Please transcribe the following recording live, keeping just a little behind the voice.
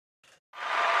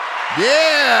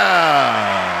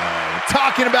Yeah!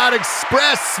 Talking about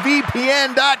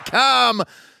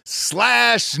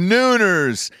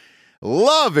expressvpn.com/Nooners.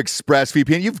 Love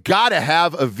ExpressVPN. You've got to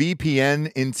have a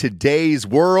VPN in today's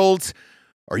world,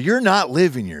 or you're not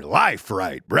living your life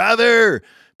right, brother.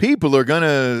 People are going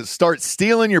to start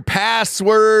stealing your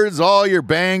passwords, all your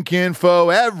bank info,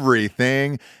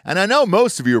 everything. And I know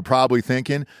most of you are probably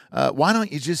thinking, why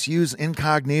don't you just use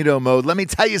incognito mode? Let me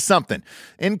tell you something.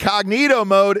 Incognito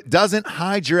mode doesn't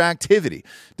hide your activity.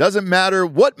 Doesn't matter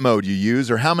what mode you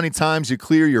use or how many times you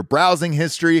clear your browsing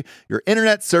history, your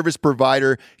internet service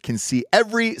provider can see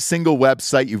every single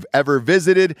website you've ever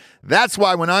visited. That's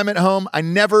why when I'm at home, I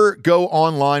never go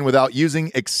online without using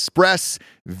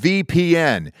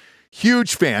ExpressVPN.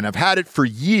 Huge fan. I've had it for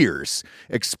years.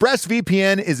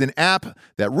 ExpressVPN is an app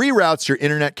that reroutes your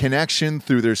internet connection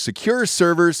through their secure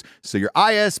servers so your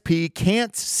ISP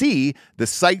can't see the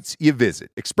sites you visit.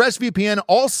 ExpressVPN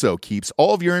also keeps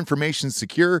all of your information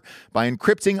secure by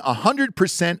encrypting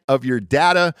 100% of your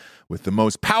data with the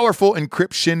most powerful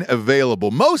encryption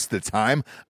available. Most of the time,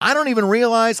 I don't even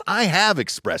realize I have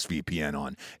ExpressVPN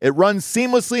on. It runs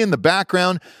seamlessly in the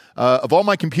background of all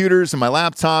my computers and my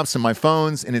laptops and my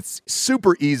phones, and it's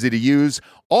super easy to use.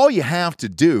 All you have to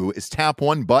do is tap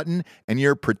one button and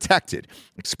you're protected.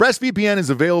 ExpressVPN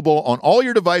is available on all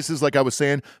your devices, like I was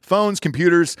saying, phones,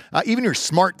 computers, even your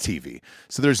smart TV.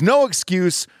 So there's no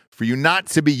excuse for you not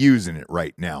to be using it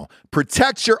right now.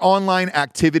 Protect your online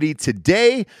activity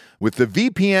today with the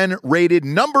VPN rated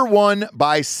 #1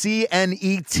 by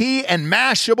CNET and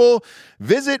Mashable.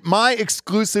 Visit my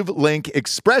exclusive link,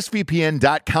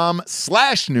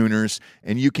 expressvpn.com/Nooners,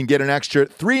 and you can get an extra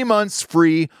 3 months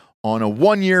free on a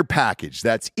 1-year package.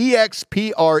 That's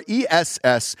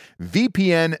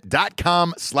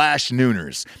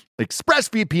expressvpn.com/Nooners.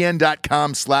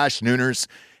 expressvpn.com/Nooners.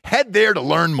 Head there to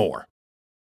learn more.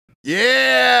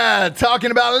 Yeah,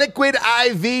 talking about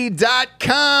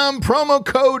liquidiv.com, promo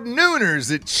code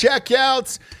Nooners at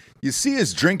checkout. You see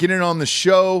us drinking it on the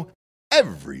show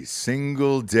every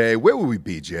single day. Where would we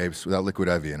be, Jabes, without Liquid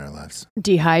IV in our lives?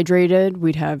 Dehydrated,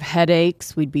 we'd have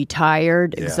headaches, we'd be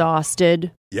tired,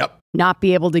 exhausted. Yep. Not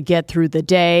be able to get through the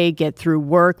day, get through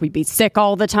work. We'd be sick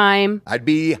all the time. I'd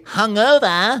be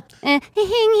hungover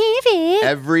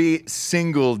every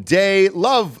single day.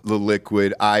 Love the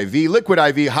Liquid IV. Liquid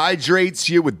IV hydrates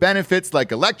you with benefits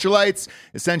like electrolytes,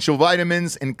 essential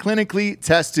vitamins, and clinically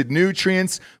tested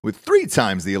nutrients with 3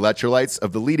 times the electrolytes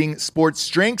of the leading sports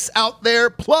drinks out there,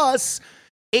 plus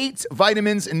 8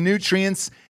 vitamins and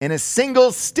nutrients in a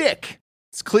single stick.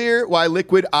 It's clear why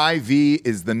Liquid IV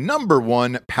is the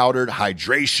 #1 powdered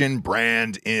hydration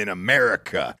brand in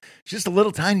America. Just a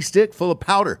little tiny stick full of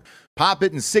powder. Pop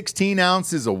it in 16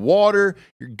 ounces of water.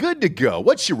 You're good to go.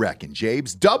 What you reckon,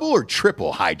 Jabes? Double or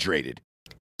triple hydrated?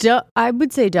 I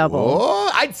would say double. Oh,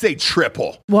 I'd say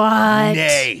triple. What?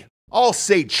 Nay, I'll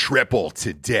say triple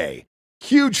today.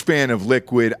 Huge fan of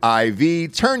Liquid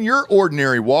IV. Turn your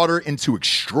ordinary water into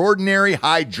extraordinary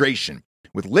hydration.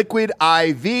 With Liquid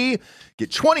IV,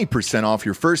 get 20% off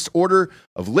your first order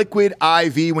of Liquid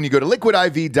IV when you go to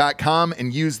liquidiv.com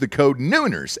and use the code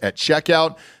Nooners at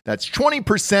checkout. That's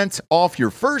 20% off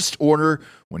your first order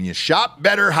when you shop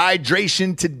Better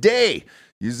Hydration today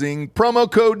using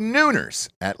promo code Nooners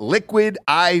at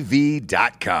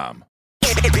liquidiv.com.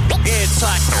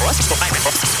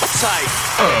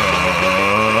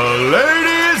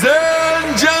 Ladies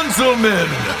and gentlemen,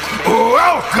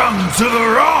 welcome to the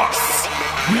Ross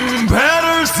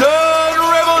Patterson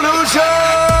Revolution!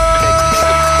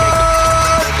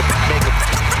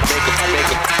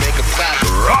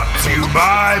 Brought to you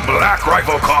by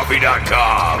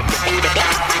BlackRifleCoffee.com.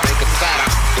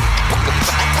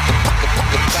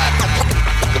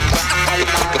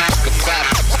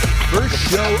 First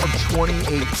show of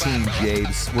 2018,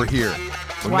 Jabes. We're here.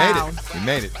 We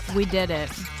made it. We did it.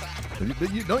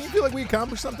 Don't you feel like we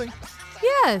accomplished something?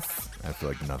 Yes. I feel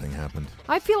like nothing happened.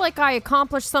 I feel like I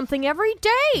accomplish something every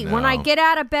day when I get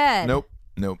out of bed. Nope.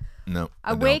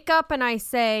 I wake up and I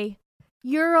say,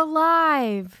 "You're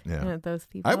alive." Yeah. Those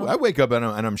people. I wake up and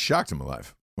I'm shocked I'm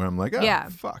alive. When I'm like, oh,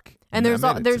 fuck. And there's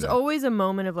always a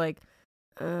moment of like,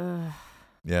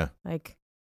 yeah. Like,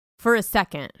 for a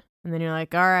second. And then you're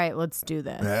like, all right, let's do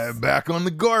this. Back on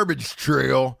the garbage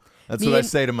trail. That's what I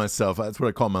say to myself. That's what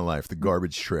I call my life, the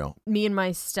garbage trail. Me and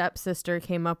my stepsister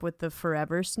came up with the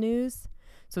Forever Snooze.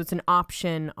 So it's an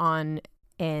option on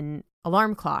an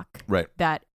alarm clock. Right.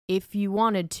 That if you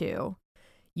wanted to,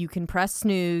 you can press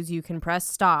snooze, you can press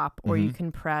stop, or you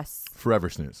can press Forever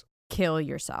Snooze. Kill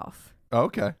yourself. Oh,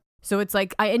 okay. So it's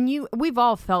like, we've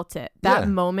all felt it. That Yeah.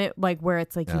 moment, like where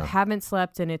it's like you Yeah. haven't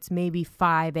slept and it's maybe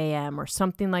 5 a.m. or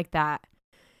something like that.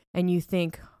 And you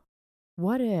think,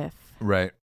 what if?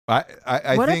 Right. I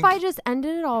What think if I just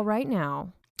ended it all right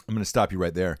now? I'm going to stop you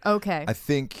right there. Okay. I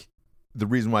think the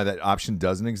reason why that option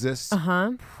doesn't exist,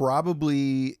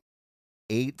 probably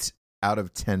 8 out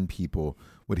of 10 people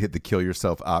would hit the kill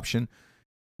yourself option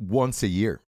once a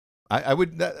year. I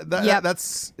would,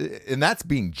 that's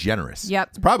being generous. Yep.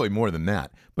 It's probably more than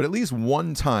that, but at least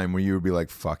one time where you would be like,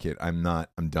 fuck it. I'm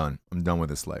done. I'm done with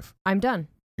this life. I'm done.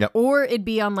 Yep. Or it'd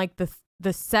be on like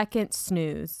the second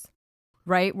snooze,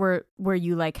 right? Where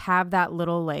you like have that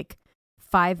little like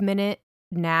 5-minute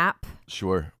nap,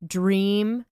 Sure.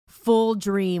 full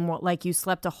dream, like you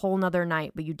slept a whole nother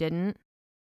night, but you didn't.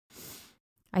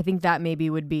 I think that maybe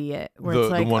would be it. Where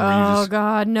it's like, one where you oh just,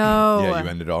 God, no. Yeah, you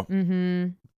end it all. Mm-hmm.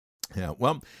 Yeah.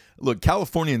 Well, look,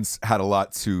 Californians had a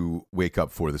lot to wake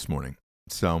up for this morning.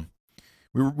 So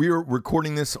we were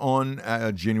recording this on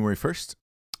January 1st,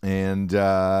 and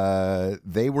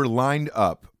they were lined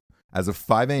up as of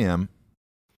 5 a.m.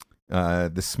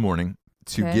 This morning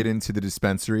to get into the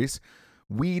dispensaries.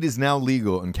 Weed is now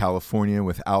legal in California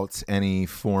without any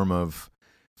form of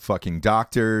fucking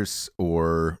doctors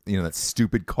or, that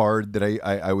stupid card that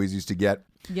I always used to get.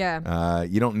 Yeah.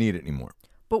 You don't need it anymore.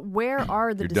 But where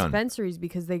are the You're done. dispensaries?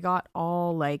 Because they got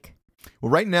all like...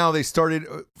 Well, right now they started,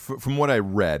 from what I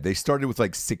read, they started with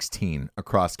like 16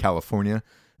 across California.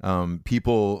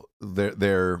 People,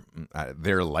 their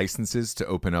licenses to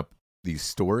open up these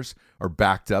stores are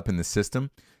backed up in the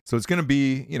system. So it's going to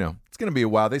be, it's going to be a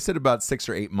while. They said about 6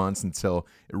 or 8 months until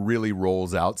it really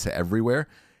rolls out to everywhere.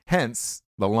 Hence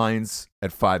the lines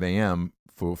at 5 a.m.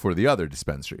 for the other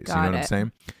dispensaries. Got you know what it. I'm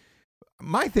saying?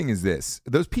 My thing is this.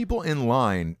 Those people in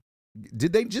line,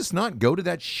 did they just not go to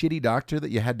that shitty doctor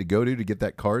that you had to go to get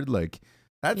that card? Like,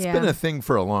 that's been a thing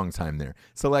for a long time there.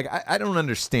 So, like, I don't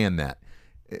understand that.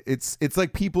 It's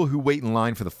like people who wait in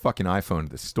line for the fucking iPhone at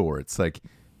the store. It's like,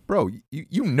 bro,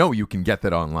 you can get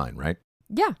that online, right?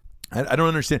 Yeah. I don't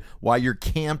understand why you're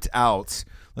camped out.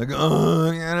 Like, oh,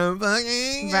 I gotta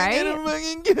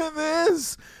fucking get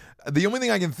this. The only thing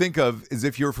I can think of is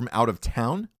if you're from out of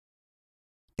town.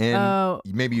 And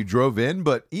maybe you drove in,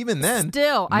 but even then,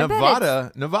 still,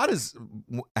 Nevada's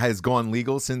has gone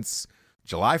legal since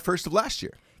July 1st of last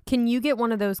year. Can you get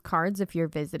one of those cards if you're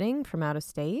visiting from out of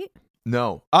state?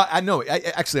 No, I know.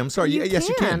 Actually, I'm sorry. Yes,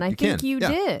 you can. I think you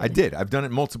did. I did. I've done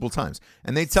it multiple times,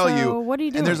 and they tell you. What are you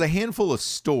doing? And there's a handful of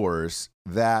stores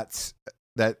that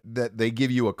they give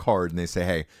you a card, and they say,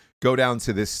 "Hey, go down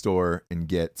to this store and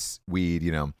get weed."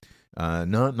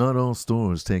 Not all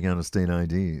stores take out of state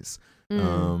IDs.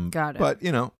 Got it. But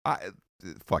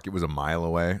it was a mile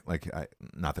away. Like,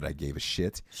 not that I gave a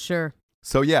shit. Sure.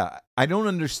 So yeah, I don't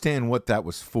understand what that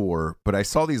was for. But I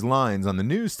saw these lines on the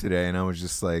news today, and I was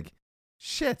just like,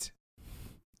 shit.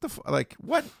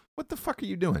 What the fuck are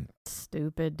you doing?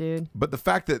 Stupid, dude. But the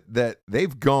fact that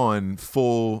they've gone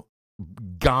full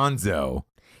gonzo.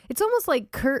 It's almost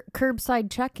like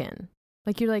curbside check-in.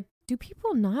 Like, you're like, do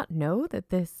people not know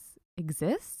that this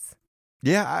exists?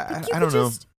 Yeah, I don't know.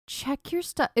 Just check your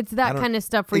stuff. It's that kind of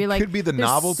stuff where you're like, it could be the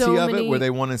novelty of it, where they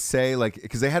want to say, like,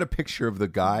 because they had a picture of the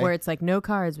guy where it's like no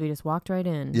cards, we just walked right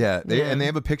in. Yeah, and they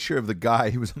have a picture of the guy.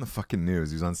 He was on the fucking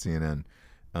news. He was on CNN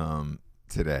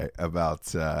today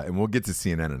about, and we'll get to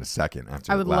CNN in a second.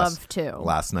 After I would love to.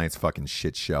 Last night's fucking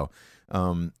shit show.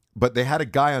 But they had a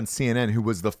guy on CNN who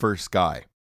was the first guy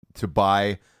to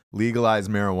buy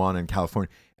legalized marijuana in California,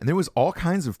 and there was all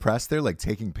kinds of press there, like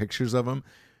taking pictures of him.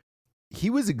 He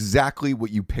was exactly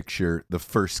what you picture the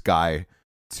first guy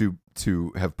to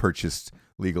have purchased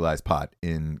legalized pot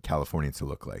in California to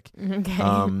look like. Okay.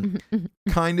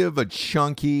 Kind of a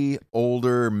chunky,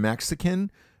 older Mexican.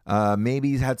 Maybe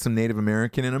he's had some Native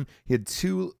American in him. He had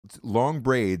 2 long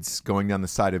braids going down the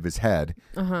side of his head,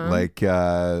 like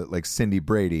Cindy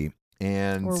Brady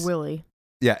or Willie.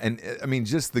 Yeah, and I mean,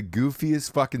 just the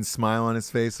goofiest fucking smile on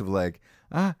his face of like,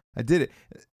 I did it.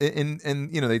 And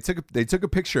they took a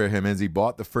picture of him as he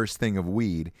bought the first thing of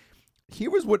weed.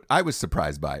 Here was what I was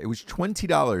surprised by. It was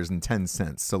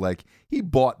 $20.10. So like he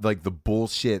bought like the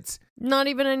bullshit. Not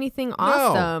even anything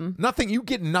awesome. No, nothing. You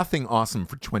get nothing awesome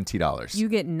for $20. You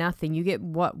get nothing. You get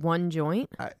what, 1 joint?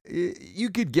 You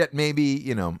could get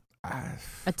maybe,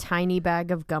 a tiny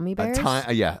bag of gummy bears?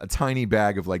 A tiny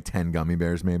bag of like 10 gummy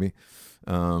bears maybe.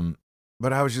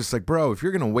 But I was just like, bro, if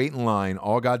you're gonna wait in line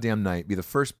all goddamn night, be the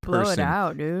first person, blow it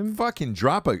out, dude. Fucking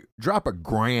drop a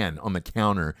grand on the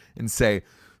counter and say,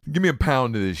 give me a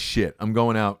pound of this shit. I'm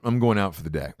going out for the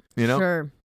day.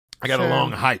 Sure. I got a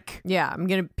long hike. Yeah,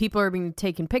 people are being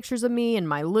taking pictures of me and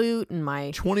my loot and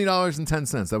my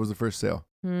 $20.10. That was the first sale.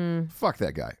 Fuck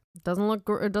that guy. It doesn't look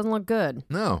good.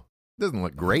 No. Doesn't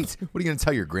look great. What are you going to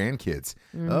tell your grandkids?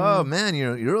 Oh man,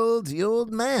 your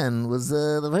old man was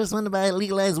the first one to buy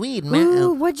legalized weed. Man.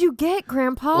 Ooh, what'd you get,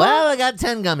 Grandpa? Well, I got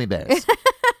 10 gummy bears.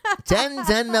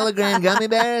 10 milligram gummy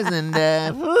bears, and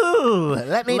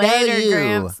let me tell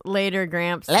you. Later,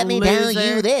 Gramps. Let me tell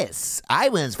you this. I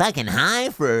was fucking high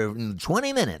for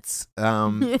 20 minutes.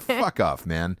 Fuck off,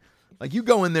 man. Like, you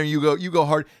go in there, you go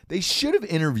hard. They should have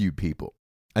interviewed people.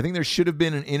 I think there should have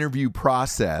been an interview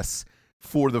process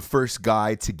for the first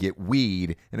guy to get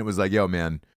weed, and it was like, yo,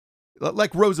 man,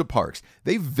 like Rosa Parks.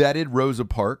 They vetted Rosa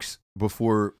Parks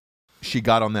before she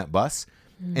got on that bus,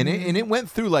 and it went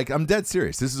through, like, I'm dead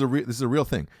serious. This is a real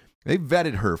thing. They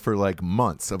vetted her for like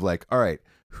months of like, all right,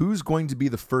 who's going to be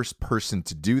the first person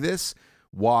to do this?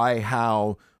 Why?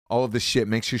 How? All of this shit.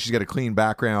 Make sure she's got a clean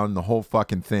background, the whole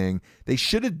fucking thing. They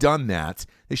should have done that.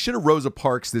 They should have Rosa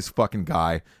Parks this fucking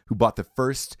guy who bought the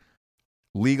first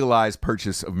legalized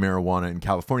purchase of marijuana in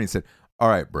California and said, all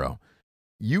right, bro,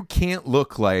 you can't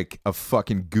look like a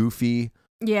fucking goofy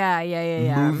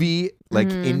movie like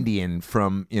Indian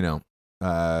from,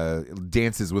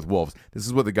 Dances with Wolves. This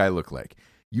is what the guy looked like.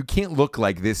 You can't look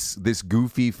like this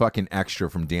goofy fucking extra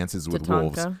from Dances with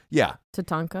Wolves. Yeah.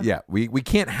 Tatanka. Yeah, we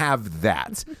can't have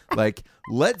that. Like,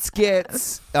 let's get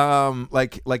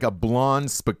like a blonde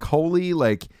Spicoli.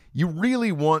 Like, you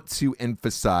really want to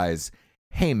emphasize,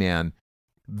 hey man,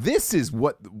 this is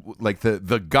what, like,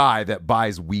 the guy that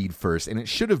buys weed first, and it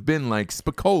should have been like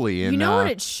Spicoli. And you know what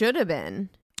it should have been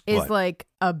is what? Like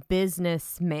a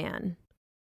businessman,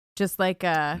 just like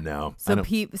a no. So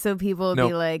people would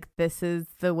be like, this is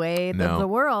the way of the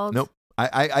world. Nope.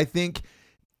 I think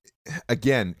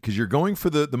again, because you're going for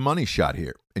the money shot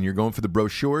here, and you're going for the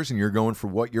brochures, and you're going for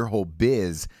what your whole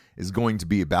biz is going to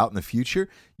be about in the future.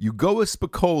 You go with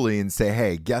Spicoli and say,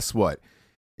 hey, guess what?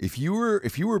 If you were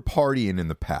partying in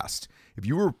the past, if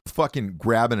you were fucking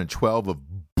grabbing a 12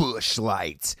 of Bush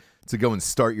Lights to go and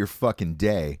start your fucking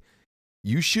day,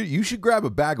 you should grab a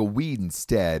bag of weed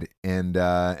instead. And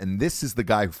this is the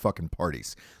guy who fucking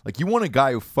parties. Like, you want a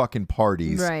guy who fucking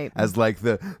parties, right? As like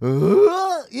the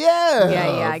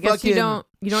yeah. I guess you don't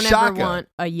ever want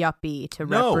a yuppie to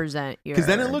represent your, because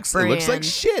then it looks like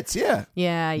shit.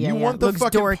 Yeah. You want the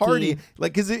fucking dorky party,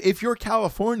 like, because if you're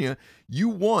California, you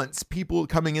want people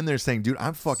coming in there saying, dude,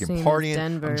 I'm fucking partying,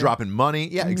 I'm dropping money.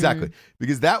 Yeah, exactly.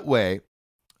 Because that way,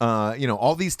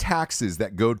 all these taxes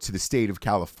that go to the state of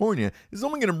California is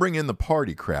only going to bring in the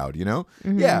party crowd,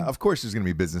 Yeah, of course there's going to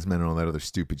be businessmen and all that other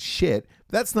stupid shit.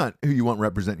 But that's not who you want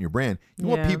representing your brand. You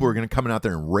want people who are going to come out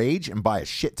there and rage and buy a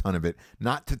shit ton of it,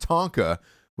 not Tatanka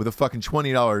with a fucking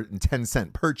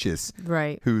 $20.10 purchase.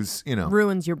 Right. Who's,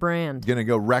 ruins your brand. Going to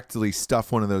go rectally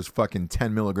stuff one of those fucking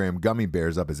 10 milligram gummy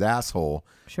bears up his asshole.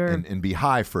 Sure. And be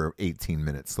high for 18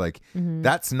 minutes. Like,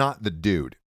 that's not the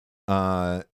dude.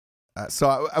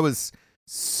 So I was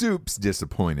soups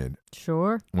disappointed.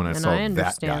 Sure. When I saw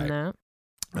that guy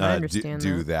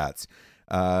do that.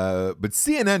 But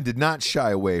CNN did not shy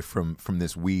away from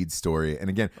this weed story. And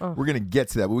again, we're going to get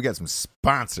to that. But we got some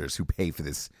sponsors who pay for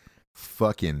this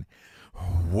fucking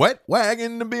wet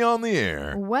wagon to be on the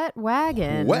air. Wet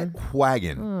wagon.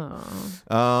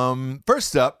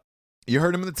 First up, you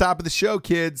heard him at the top of the show,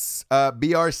 kids.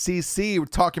 BRCC. We're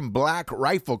talking Black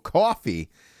Rifle Coffee.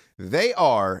 They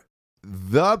are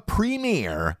the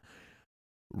premier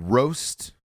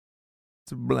roast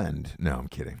to blend. No, I'm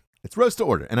kidding. It's roast to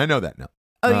order, and I know that now.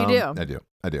 Oh, you do?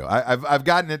 I do. I've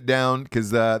gotten it down because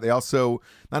they also,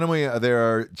 not only they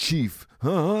are chief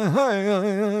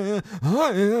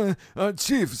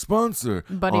sponsor,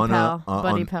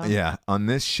 Buddy Pal. Yeah, on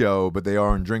this show, but they are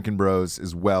on Drinking Bros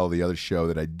as well, the other show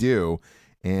that I do,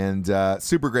 and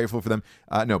super grateful for them.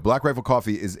 No, Black Rifle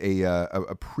Coffee is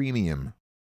a premium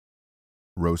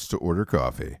roast to order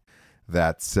coffee.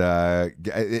 That's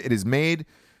it is made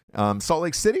Salt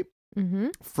Lake City,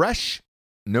 fresh,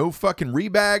 no fucking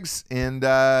rebags, and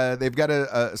they've got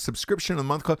a subscription a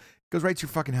month club. It goes right to your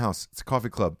fucking house. It's a coffee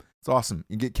club. It's awesome.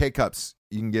 You can get K-cups.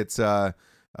 You can get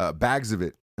bags of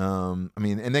it. And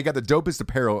they got the dopest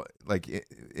apparel like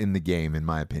in the game, in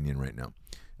my opinion, right now.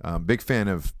 Big fan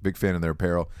of their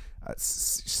apparel.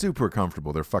 Super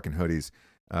comfortable. Their fucking hoodies.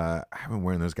 I've been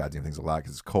wearing those goddamn things a lot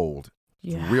because it's cold.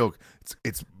 Yeah.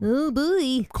 It's oh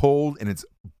boy, cold, and it's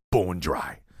bone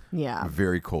dry. Yeah.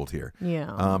 Very cold here.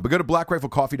 Yeah. But go to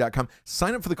blackriflecoffee.com.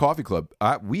 Sign up for the coffee club.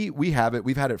 We have it.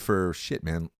 We've had it for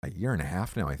a year and a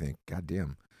half now, I think. God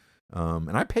damn.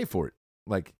 And I pay for it.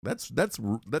 Like, that's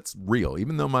real.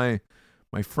 Even though my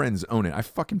My friends own it. I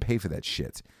fucking pay for that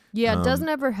shit. Yeah, it doesn't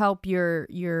ever help your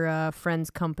friends'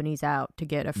 companies out to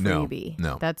get a freebie.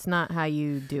 No. That's not how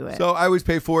you do it. So I always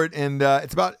pay for it, and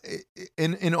it's about,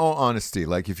 in all honesty,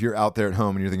 like if you're out there at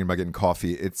home and you're thinking about getting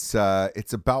coffee, it's about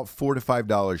 $4 to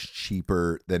 $5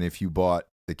 cheaper than if you bought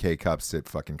the K-Cups at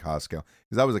fucking Costco.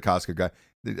 Because I was a Costco guy.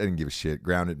 I didn't give a shit.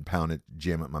 Ground it and pound it,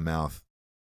 jam it in my mouth,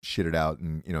 shit it out,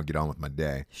 and get on with my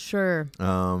day. Sure.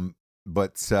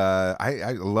 But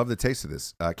I love the taste of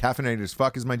this. Caffeinated as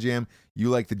fuck is my jam. You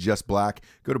like the Just Black.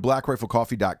 Go to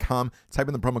blackriflecoffee.com. Type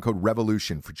in the promo code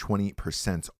REVOLUTION for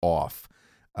 20% off.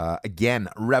 Again,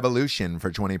 REVOLUTION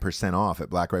for 20% off at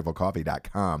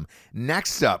blackriflecoffee.com.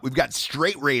 Next up, we've got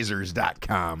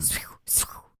straightrazors.com.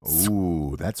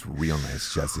 Ooh, that's real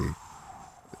nice, Jesse.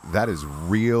 That is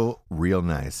real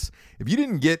nice. If you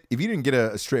didn't get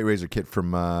a straight razor kit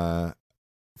from a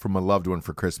loved one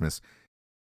for Christmas,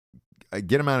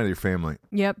 get them out of your family.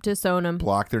 Yep, disown them.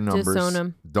 Block their numbers. Disown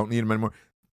them. Don't need them anymore.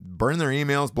 Burn their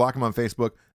emails. Block them on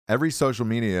Facebook. Every social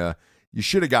media. You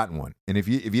should have gotten one. And if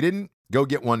you didn't, go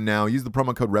get one now. Use the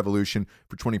promo code REVOLUTION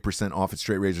for 20% off at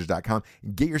straightrazors.com.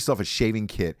 And get yourself a shaving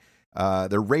kit.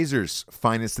 They're razors,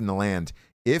 finest in the land.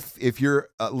 If you're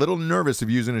a little nervous of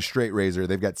using a straight razor,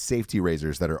 they've got safety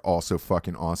razors that are also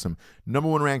fucking awesome. Number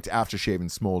 1 ranked aftershave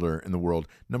and smolder in the world.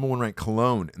 Number 1 ranked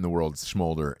cologne in the world,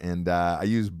 smolder. And I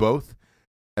use both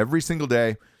every single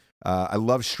day. I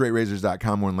love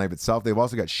straightrazors.com more than life itself. They've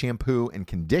also got shampoo and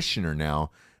conditioner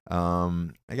now.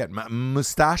 I got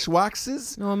mustache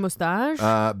waxes. No mustache.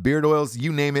 Beard oils,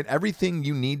 you name it. Everything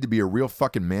you need to be a real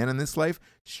fucking man in this life,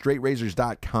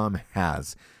 straightrazors.com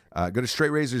has. Go to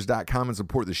straightrazors.com and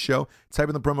support the show. Type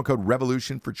in the promo code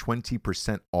REVOLUTION for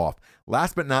 20% off.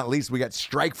 Last but not least, we got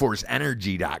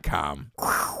strikeforceenergy.com.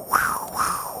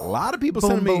 A lot of people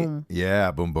send me. Boom.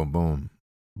 Yeah, boom, boom, boom.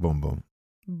 Boom, boom.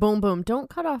 Boom, boom. Don't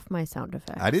cut off my sound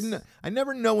effects. I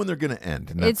never know when they're going to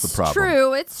end, and that's the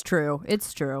problem. It's true.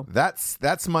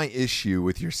 That's my issue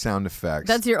with your sound effects.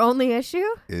 That's your only issue?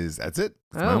 That's it.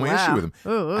 That's my only issue with them.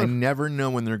 Ooh. I never know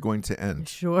when they're going to end.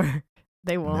 Sure.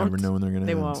 They won't. I never know when they're going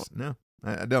to end. They won't. No,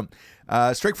 I don't.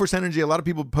 Strikeforce Energy, a lot of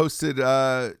people posted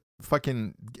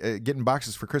getting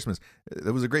boxes for Christmas.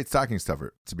 It was a great stocking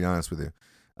stuffer, to be honest with you.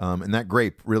 And that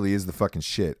grape really is the fucking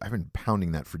shit. I've been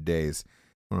pounding that for days.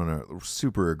 I'm on a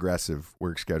super aggressive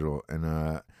work schedule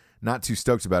and not too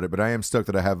stoked about it, but I am stoked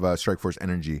that I have Strikeforce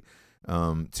Energy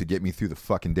to get me through the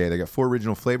fucking day. They got 4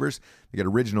 original flavors. They got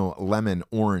original lemon,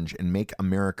 orange, and Make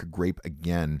America Grape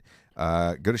Again.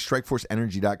 Go to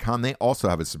strikeforceenergy.com. They also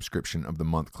have a subscription of the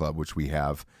month club, which we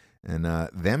have. And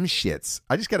them shits.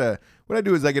 What I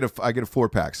do is I get a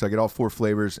 4-pack. So I get all 4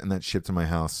 flavors and that shipped to my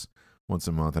house once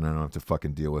a month, and I don't have to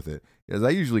fucking deal with it. Because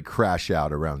I usually crash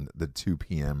out around the 2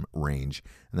 p.m. range.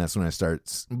 And that's when I start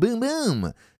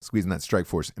boom, squeezing that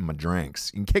Strikeforce in my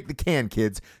drinks. You can kick the can,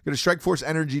 kids. Go to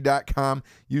strikeforceenergy.com.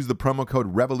 Use the promo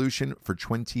code REVOLUTION for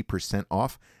 20%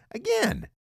 off. Again,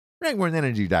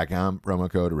 strikeforceenergy.com. Promo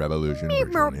code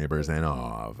REVOLUTION for 20%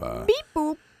 off. Beep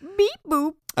boop. Beep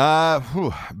boop.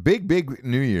 Big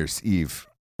New Year's Eve.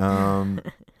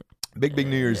 Big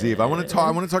New Year's Eve. I want to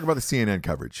talk about the CNN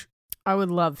coverage. I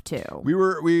would love to. We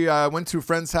went to a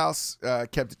friend's house,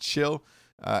 kept it chill,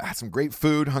 had some great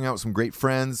food, hung out with some great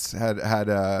friends, had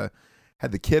the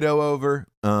kiddo over.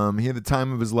 He had the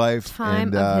time of his life.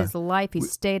 He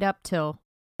stayed up till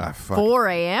 4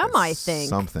 a.m. I think.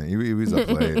 Something. He was up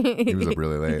late. He was up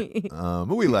really late.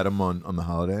 But we let him on the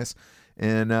holidays,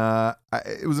 and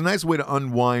it was a nice way to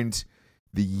unwind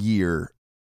the year.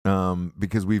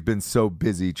 Because we've been so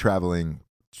busy traveling.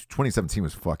 2017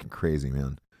 was fucking crazy,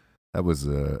 man. That was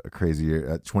a crazy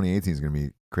year. 2018 is going to be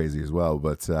crazy as well.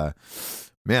 But,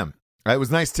 man, it was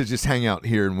nice to just hang out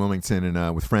here in Wilmington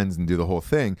and with friends and do the whole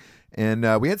thing.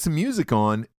 And we had some music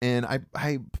on, and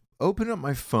I opened up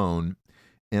my phone,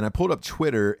 and I pulled up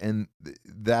Twitter, and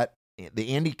the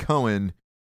Andy Cohen,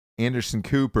 Anderson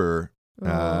Cooper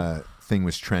thing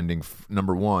was trending,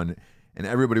 number 1. And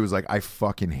everybody was like, I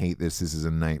fucking hate this. This is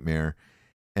a nightmare.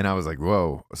 And I was like,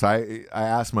 whoa. So I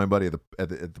asked my buddy at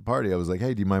the party, I was like,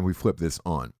 hey, do you mind if we flip this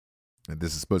on? And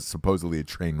this is supposedly a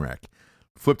train wreck.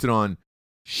 Flipped it on.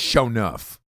 Sure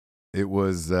enough, it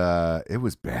was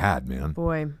bad, man.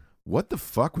 Boy. What the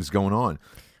fuck was going on?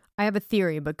 I have a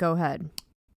theory, but go ahead.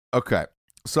 Okay.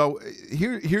 So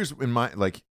here's in my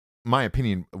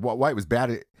opinion, why it was bad.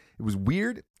 It was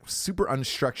weird, super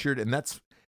unstructured, and that's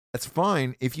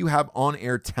fine if you have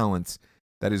on-air talent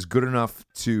that is good enough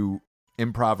to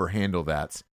improv or handle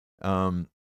that. And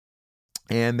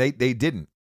they didn't.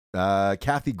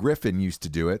 Kathy Griffin used to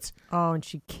do it. Oh, and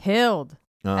she killed.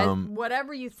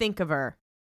 Whatever you think of her.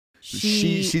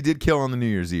 She did kill on the New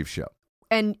Year's Eve show.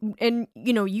 And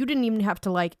you know, you didn't even have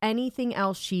to like anything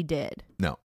else she did.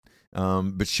 No.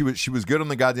 But she was good on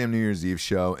the goddamn New Year's Eve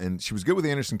show, and she was good with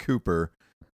Anderson Cooper.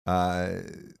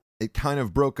 It kind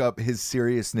of broke up his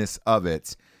seriousness of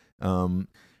it. But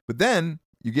then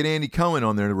you get Andy Cohen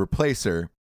on there to replace her,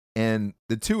 and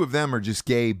the two of them are just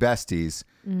gay besties,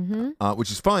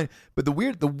 which is fine. But the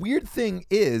weird thing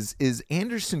is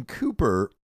Anderson Cooper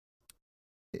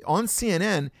on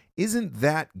CNN isn't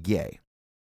that gay.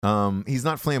 He's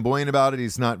not flamboyant about it.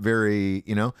 He's not very,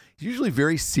 he's usually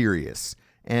very serious.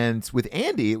 And with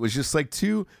Andy, it was just like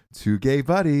two gay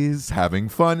buddies having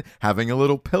fun, having a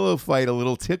little pillow fight, a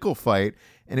little tickle fight.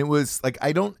 And it was like,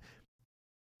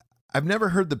 I've never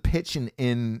heard the pitch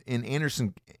in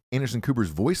Anderson Cooper's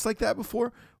voice like that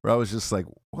before, where I was just like,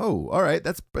 whoa, all right,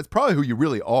 that's probably who you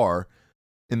really are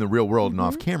in the real world and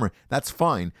off camera. That's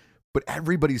fine. But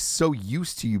everybody's so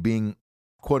used to you being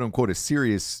quote unquote a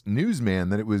serious newsman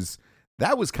that was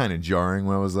kind of jarring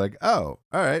when I was like, oh,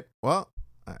 all right, well,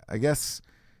 I guess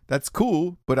that's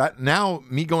cool. But now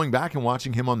me going back and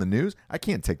watching him on the news, I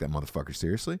can't take that motherfucker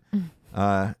seriously.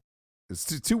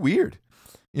 It's too weird.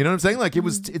 You know what I'm saying? Like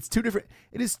it's two different.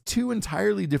 It is two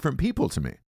entirely different people to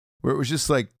me. Where it was just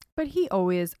like. But he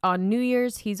always on New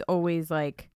Year's, he's always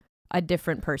like a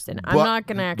different person. I'm not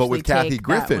gonna actually. But with Kathy take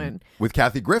Griffin, that one. with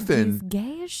Kathy Griffin, he's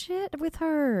gay as shit with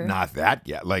her. Not that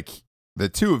yet. Like the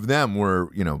two of them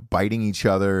were, biting each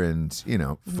other and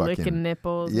fucking licking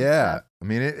nipples. Yeah, I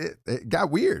mean it got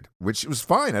weird, which was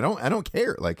fine. I don't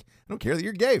care. Like I don't care that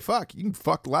you're gay. Fuck, you can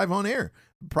fuck live on air.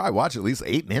 Probably watch at least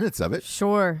 8 minutes of it.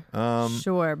 Sure.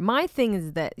 Sure. My thing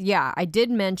is that, I did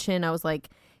mention, I was like,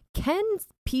 can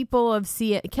we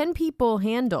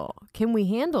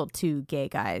handle two gay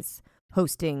guys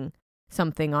hosting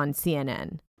something on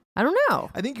CNN? I don't know.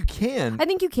 I think you can.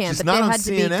 Just but not they had CNN.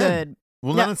 To be good.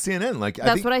 Well, not on CNN. Like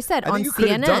that's what I said. I think you could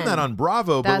have done that on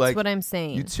Bravo, but that's like what I'm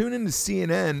saying. You tune into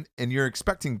CNN and you're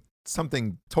expecting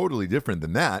something totally different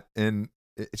than that, and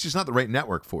it's just not the right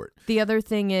network for it. The other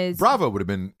thing is Bravo would have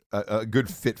been a good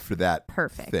fit for that.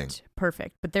 Perfect. Thing.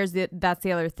 Perfect. But that's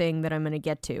the other thing that I'm going to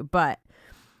get to. But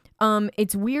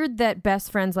it's weird that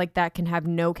best friends like that can have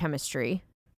no chemistry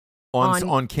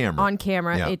on camera. On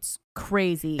camera, yeah. It's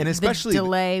crazy. And especially the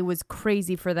delay was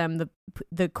crazy for them.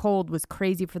 The cold was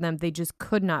crazy for them. They just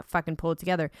could not fucking pull it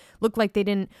together. Looked like they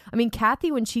didn't. I mean,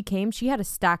 Kathy, when she came, she had a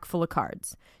stack full of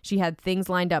cards. She had things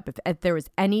lined up. If there was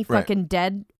any fucking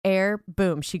dead air,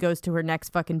 boom, she goes to her next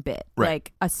fucking bit. Right.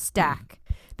 Like a stack.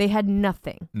 They had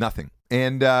nothing. Nothing.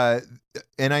 And I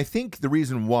think the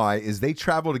reason why is they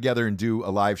travel together and do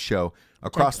a live show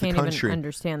across the country. Even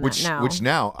understand which, that now. Which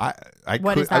now I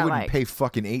wouldn't like? pay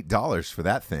fucking $8 for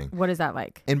that thing. What is that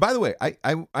like? And by the way,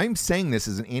 I'm saying this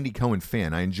as an Andy Cohen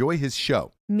fan. I enjoy his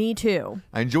show. Me too.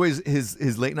 I enjoy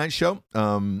his late night show.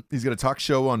 He's got a talk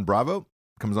show on Bravo.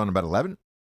 Comes on about 11.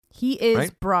 He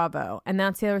is Bravo. And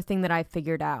that's the other thing that I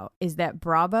figured out is that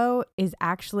Bravo is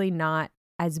actually not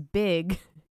as big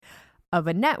of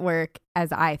a network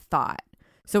as I thought.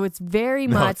 So it's very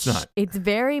much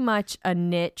a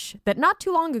niche that not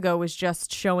too long ago was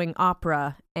just showing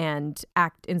opera and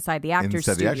act inside the actor's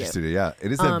studio. Inside the actor's studio, yeah.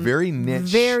 It is a very niche.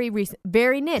 Very recent,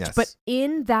 very niche. Yes. But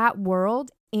in that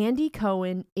world, Andy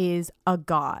Cohen is a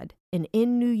god. And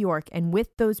in New York and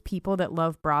with those people that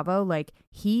love Bravo, like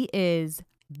he is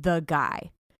the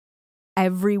guy.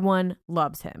 Everyone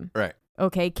loves him. Right.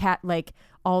 Okay, like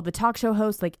all the talk show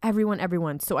hosts, like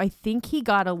everyone. So I think he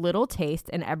got a little taste,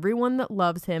 and everyone that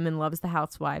loves him and loves the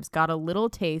Housewives got a little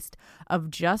taste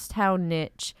of just how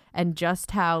niche and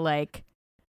just how like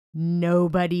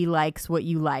nobody likes what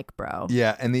you like, bro.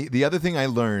 Yeah, and the other thing I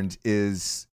learned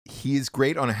is he's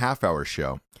great on a half-hour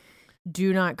show.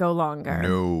 Do not go longer.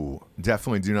 No,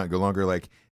 definitely do not go longer. Like,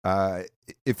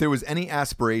 if there was any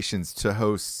aspirations to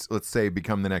host, let's say,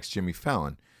 become the next Jimmy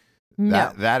Fallon,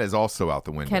 that is also out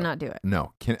the window. Cannot do it.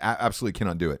 No, absolutely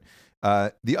cannot do it.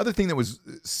 The other thing that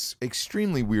was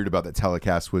extremely weird about that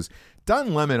telecast was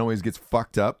Don Lemon always gets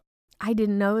fucked up. I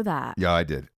didn't know that. Yeah, I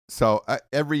did. So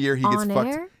every year he gets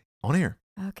fucked on air.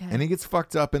 Okay. And he gets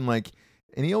fucked up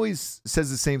and he always says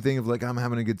the same thing of like, I'm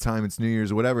having a good time. It's New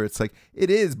Year's or whatever. It's like,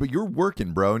 it is, but you're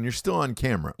working, bro, and you're still on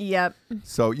camera. Yep.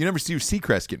 So you never see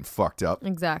Seacrest getting fucked up.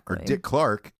 Exactly. Or Dick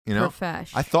Clark,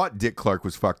 Profesh. I thought Dick Clark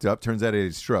was fucked up. Turns out he had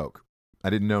a stroke. I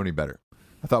didn't know any better.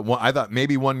 I thought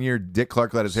maybe one year Dick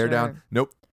Clark let his hair down.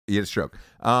 Nope. He had a stroke.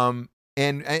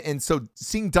 And so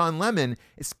seeing Don Lemon,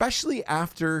 especially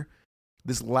after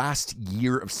this last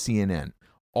year of CNN,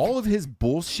 all of his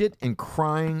bullshit and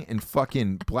crying and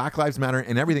fucking Black Lives Matter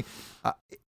and everything,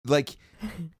 like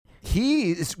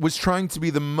was trying to be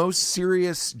the most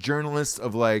serious journalist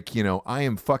of like, I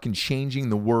am fucking changing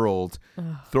the world.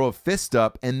 Throw a fist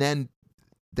up, and then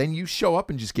you show up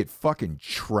and just get fucking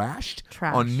trashed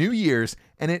on New Year's,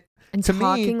 and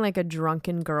talking like a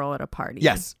drunken girl at a party.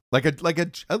 Yes, like a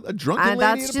drunken lady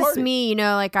that's at a just party. me,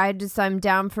 like I'm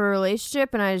down for a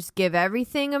relationship, and I just give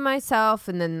everything of myself,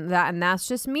 and that's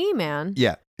just me, man.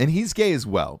 Yeah, and he's gay as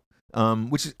well,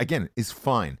 which is, again, is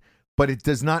fine. But it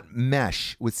does not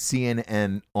mesh with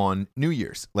CNN on New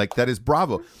Year's. Like, that is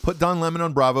Bravo. Put Don Lemon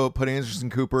on Bravo. Put Anderson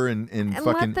Cooper and fucking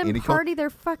let them Andy party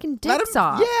their fucking dicks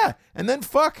off. Yeah, and then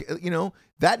fuck,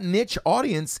 that niche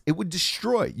audience. It would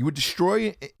destroy. You would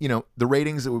destroy, the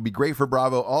ratings. It would be great for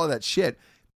Bravo. All of that shit.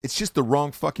 It's just the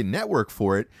wrong fucking network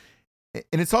for it,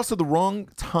 and it's also the wrong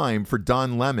time for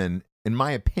Don Lemon, in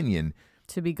my opinion,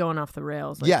 to be going off the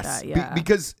rails like that. Yeah,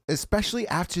 because especially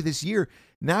after this year.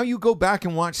 Now you go back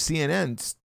and watch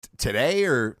CNN today,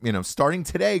 or starting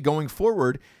today, going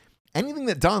forward. Anything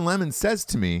that Don Lemon says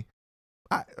to me,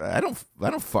 I don't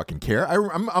fucking care.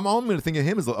 I'm all going to think of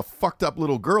him as a fucked up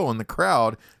little girl in the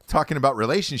crowd talking about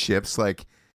relationships, like,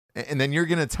 and then you're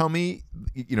going to tell me,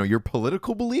 your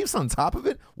political beliefs on top of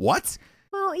it. What?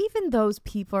 Well, even those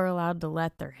people are allowed to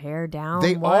let their hair down.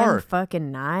 They are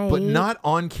fucking night, but not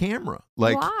on camera.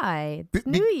 Like, why? It's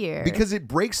New Year. Because it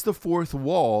breaks the fourth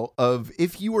wall of,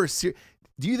 if you were do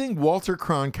you think Walter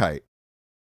Cronkite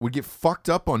would get fucked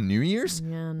up on New Year's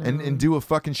and do a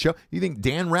fucking show? You think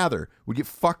Dan Rather would get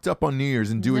fucked up on New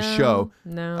Year's and do a show?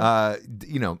 No.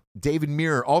 David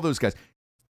Muir, all those guys,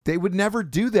 they would never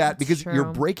do that. That's because true. You're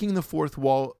breaking the fourth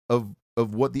wall of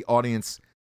what the audience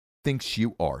thinks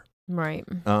you are. Right.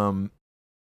 And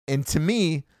to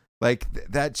me, like,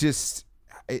 that just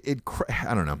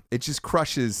I don't know. It just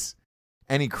crushes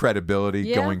any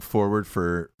credibility going forward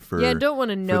for I don't want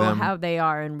to know how they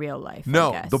are in real life.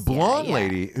 No, the blonde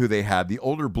lady who they had, the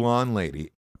older blonde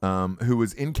lady, who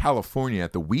was in California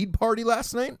at the weed party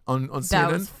last night on CNN.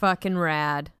 That was fucking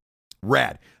rad.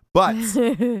 But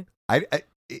I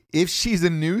if she's a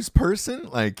news person,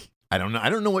 like, I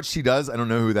don't know what she does. I don't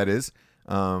know who that is.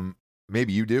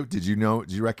 Maybe you do. Did you know?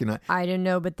 Did you recognize? I didn't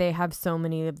know, but they have so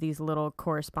many of these little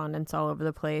correspondents all over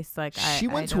the place. Like, she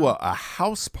went to a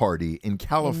house party in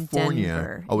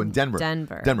California. In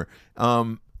Denver.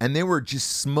 And they were just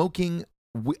smoking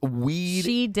weed.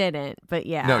 She didn't, but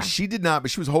yeah. No, she did not.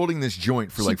 But she was holding this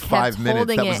joint for like 5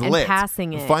 minutes. That was lit.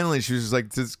 Passing it. And finally, she was just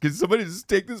like, "Can somebody just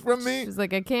take this from me?" She's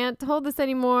like, "I can't hold this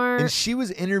anymore." And she was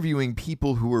interviewing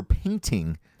people who were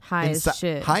painting high as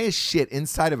shit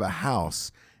inside of a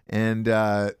house. And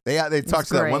they talked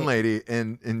to that one lady,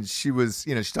 and she was,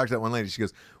 she talked to that one lady. She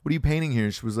goes, "What are you painting here?"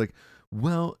 And she was like,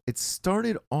 "Well, it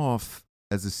started off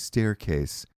as a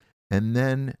staircase, and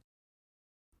then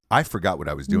I forgot what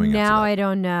I was doing. Now I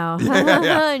don't know."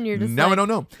 And you're just now I don't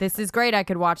know. This is great. I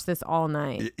could watch this all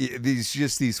night.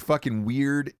 These fucking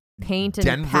weird paint and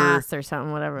Denver pass or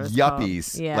something, whatever it's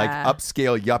yuppies, called. Yeah. like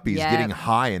upscale yuppies getting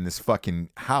high in this fucking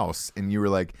house, and you were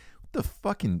like, the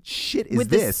fucking shit is with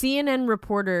this? With the CNN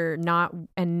reporter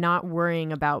not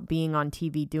worrying about being on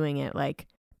TV doing it, like,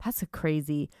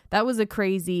 that was a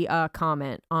crazy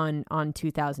comment on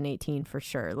 2018 for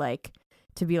sure. Like,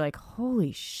 to be like,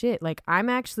 holy shit, like, I'm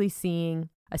actually seeing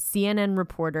a CNN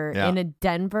reporter in a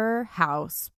Denver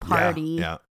house party.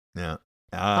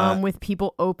 With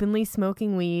people openly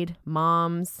smoking weed,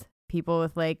 moms, people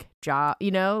with like job,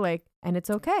 like, and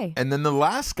it's okay. And then the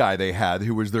last guy they had,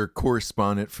 who was their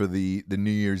correspondent for the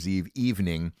New Year's Eve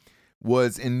evening,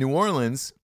 was in New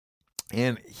Orleans,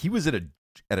 and he was at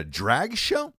a drag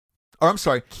show. Or I'm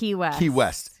sorry, Key West. Key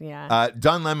West. Yeah.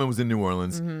 Don Lemon was in New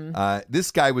Orleans. Mm-hmm. This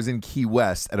guy was in Key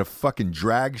West at a fucking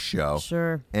drag show.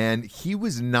 Sure. And he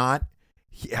was not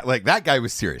like, that guy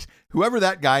was serious. Whoever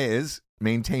that guy is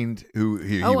maintained who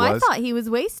he was. I thought he was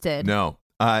wasted. No.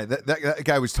 That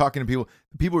guy was talking to people.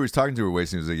 The people he was talking to were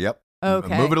wasted. He was like, "Yep,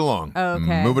 okay, move it along.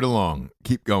 Okay, move it along.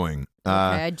 Keep going." Okay,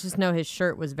 I just know his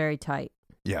shirt was very tight.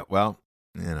 Yeah, well,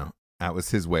 that was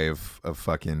his way of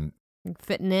fucking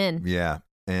fitting in. Yeah,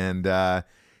 and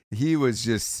he was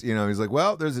just, he's like,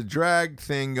 "Well, there's a drag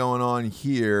thing going on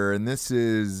here, and this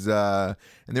is," and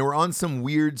they were on some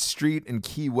weird street in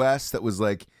Key West that was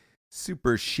like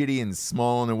super shitty and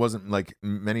small, and there wasn't like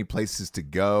many places to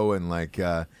go, and like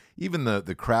even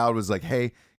the crowd was like,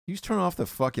 "Hey, you just turn off the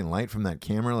fucking light from that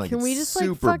camera, like, can it's we just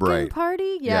super like fucking bright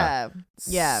party?" Yeah.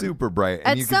 Super bright, and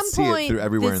at you some can see point it through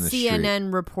everywhere in the street.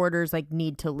 CNN reporters like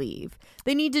need to leave.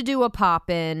 They need to do a pop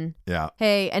in. Yeah.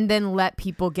 Hey, and then let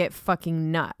people get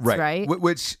fucking nuts. Right.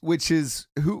 Which is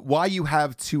why you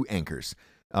have two anchors,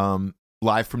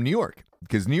 live from New York,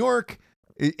 because New York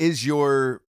is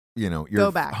your your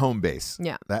Go back. home base.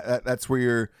 Yeah. That's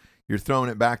where you're throwing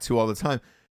it back to all the time.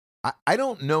 I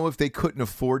don't know if they couldn't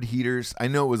afford heaters. I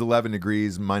know it was 11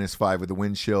 degrees, -5 with the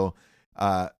wind chill.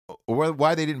 Or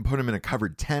why they didn't put them in a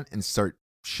covered tent and start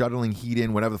shuttling heat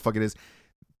in, whatever the fuck it is.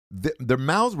 Their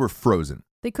mouths were frozen.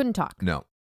 They couldn't talk. No.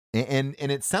 And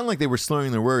it sounded like they were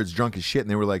slurring their words, drunk as shit. And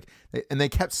they were like, and they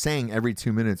kept saying every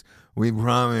 2 minutes, "We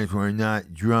promise we're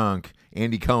not drunk."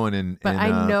 Andy Cohen But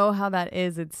I know how that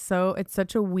is. It's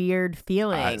such a weird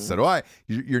feeling. So do I.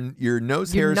 Your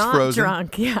nose You're hair is not frozen.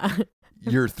 drunk, yeah.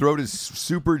 Your throat is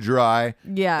super dry.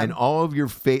 Yeah. And all of your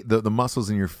face, the muscles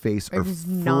in your face are just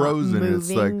frozen. not And it's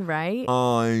like, moving, right?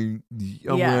 I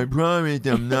promise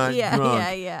I'm not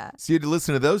drunk. Yeah. So you had to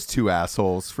listen to those two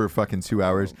assholes for fucking 2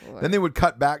 hours. Then they would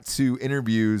cut back to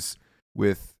interviews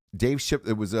with Dave Chappelle.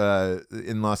 It was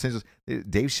in Los Angeles.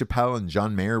 Dave Chappelle and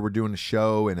John Mayer were doing a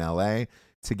show in L.A.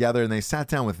 together, and they sat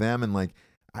down with them, and like,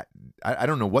 I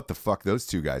don't know what the fuck those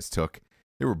two guys took.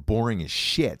 They were boring as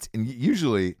shit. And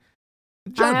usually,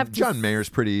 John Mayer's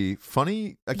pretty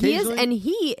funny occasionally.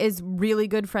 He is really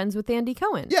good friends with Andy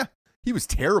Cohen. Yeah. He was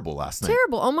terrible last night.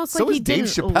 Terrible. Almost So like he was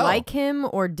Dave didn't Chappelle. like him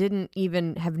or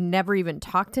have never even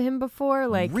talked to him before.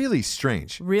 Like, really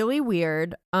strange. really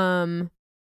weird. And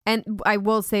I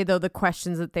will say, though, the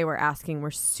questions that they were asking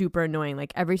were super annoying.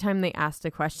 Like, every time they asked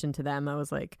a question to them, I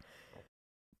was like,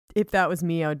 if that was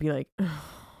me, I would be like, ugh.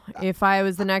 If I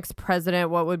was the next president,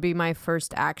 what would be my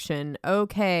first action?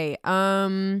 Okay.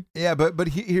 Yeah, but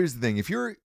here's the thing. If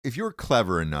you're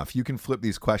clever enough, you can flip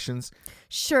these questions.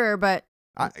 Sure, but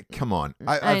come on.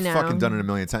 I've fucking done it a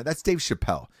million times. That's Dave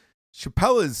Chappelle.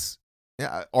 Chappelle is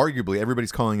arguably,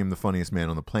 everybody's calling him the funniest man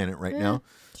on the planet right now.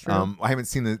 True. I haven't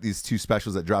seen these two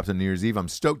specials that dropped on New Year's Eve. I'm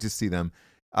stoked to see them.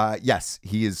 Yes,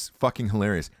 he is fucking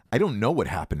hilarious. I don't know what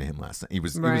happened to him last night. He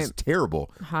was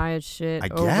terrible. High as shit. I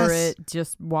over guess. it.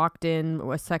 Just walked in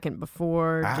a second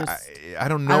before. I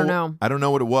don't know. I don't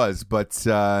know what it was, but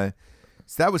so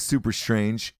that was super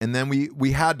strange. And then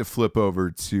we had to flip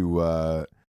over to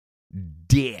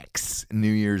Dick's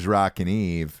New Year's Rockin'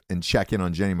 Eve and check in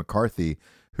on Jenny McCarthy,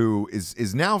 who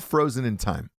is now frozen in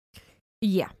time.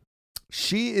 Yeah.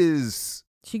 She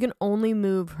can only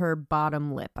move her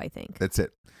bottom lip, I think. That's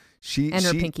it. And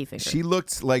her pinky finger. She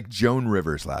looked like Joan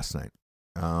Rivers last night.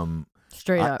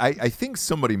 Straight up. I think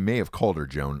somebody may have called her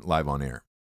Joan live on air.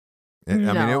 I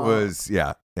No. mean, it was,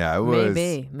 it was.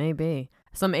 Maybe.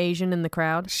 Some Asian in the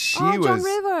crowd. John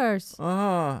Rivers.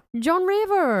 John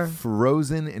Rivers.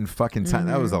 Frozen in fucking time.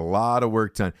 That was a lot of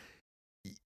work done.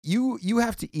 You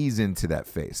have to ease into that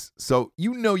face. So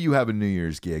you have a New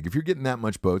Year's gig. If you're getting that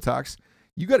much Botox,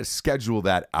 you got to schedule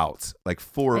that out. I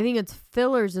think it's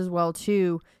fillers as well,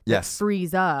 too. Yes.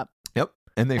 Freeze up. Yep.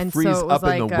 And they freeze so up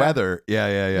like in the weather. Yeah.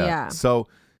 Yeah. So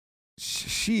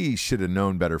she should have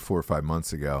known better 4 or 5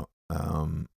 months ago.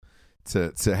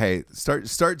 Hey,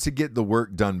 start to get the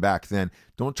work done back then.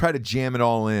 Don't try to jam it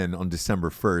all in on December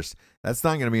 1st. That's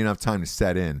not going to be enough time to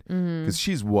set in. Because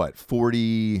she's what,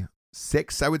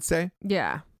 46, I would say?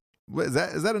 Yeah. Is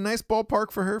that a nice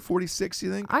ballpark for her? 46,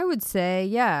 you think? I would say,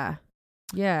 yeah.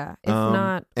 Yeah. If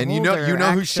not and older, you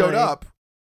know who showed up.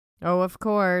 Oh, of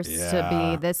course. Yeah. To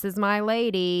be, this is my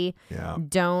lady. Yeah.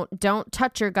 Don't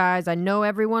touch her, guys. I know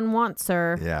everyone wants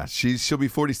her. Yeah, she'll be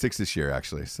 46 this year,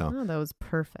 actually. So that was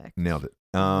perfect. Nailed it.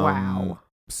 Wow.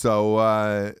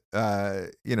 So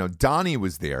Donnie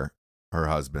was there, her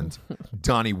husband,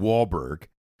 Donnie Wahlberg,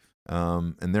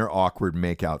 and their awkward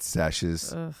makeout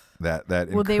sessions that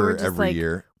incur they were just every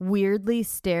year. Weirdly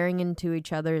staring into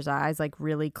each other's eyes, like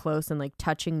really close and like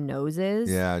touching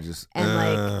noses. Yeah, just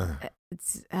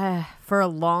it's for a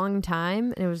long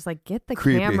time. And it was like, get the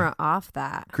creepy. camera off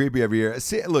that. Creepy every year.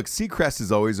 Look, Seacrest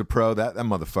is always a pro. That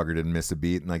motherfucker didn't miss a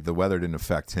beat, and like the weather didn't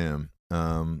affect him.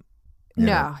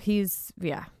 He's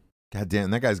God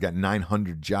damn, that guy's got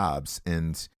 900 jobs,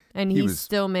 and he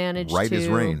still managed right as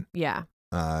rain. Yeah.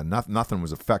 Nothing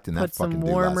was affecting that fucking dude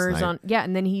last night. Put some warmers on. Yeah,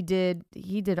 and then he did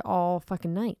all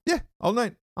fucking night. Yeah, all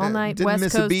night. All night, didn't West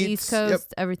miss Coast, a beat. East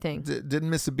Coast, everything. Didn't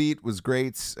miss a beat. Was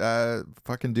great.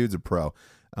 Fucking dude's a pro.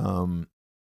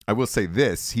 I will say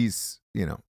this: he's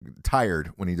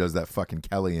tired when he does that fucking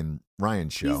Kelly and Ryan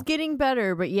show. He's getting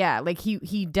better, but yeah, like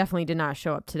he definitely did not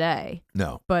show up today.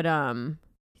 No, but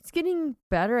he's getting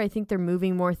better. I think they're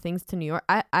moving more things to New York.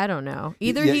 I don't know.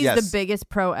 Either he's the biggest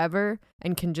pro ever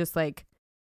and can just like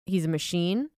he's a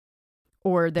machine,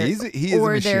 or they're he is a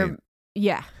machine.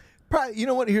 Yeah. Probably, you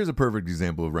know what? Here's a perfect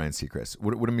example of Ryan Seacrest.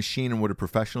 What a machine and what a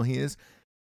professional he is.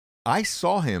 I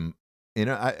saw him in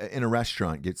a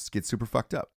restaurant get super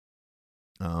fucked up.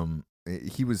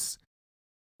 He was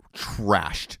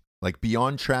trashed, like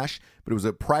beyond trash. But it was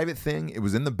a private thing. It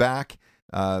was in the back.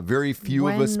 Very few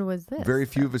of us. When was this? Very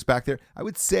few of us back there. I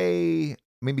would say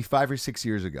maybe 5 or 6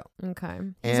 years ago. Okay.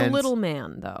 He's a little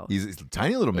man, though. He's a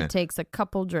tiny little man. It takes a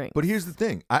couple drinks. But here's the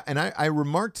thing. I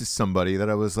remarked to somebody that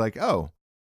I was like, oh,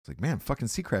 it's like, man, fucking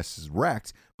Seacrest is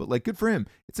wrecked. But like, good for him.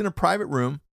 It's in a private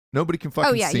room. Nobody can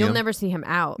fucking see him. You'll never see him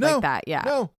out like that. Yeah.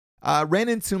 No. Ran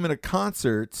into him at a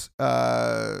concert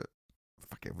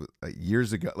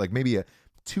years ago, like maybe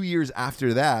 2 years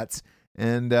after that.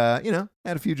 And, had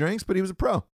a few drinks, but he was a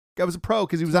pro. Guy was a pro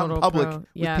because he was out in public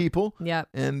with people. Yep.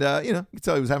 And, you could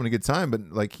tell he was having a good time, but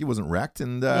like he wasn't wrecked.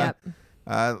 And, that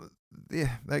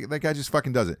guy just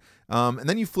fucking does it. And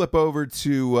then you flip over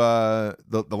to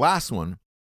the last one,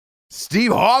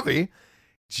 Steve Harvey.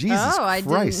 Jesus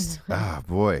Christ. Oh,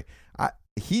 boy.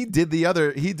 He did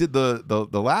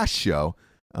the last show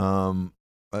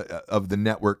of the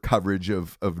network coverage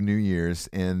of New Year's.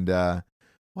 And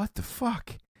what the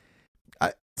fuck?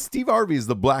 Steve Harvey is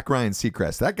the Black Ryan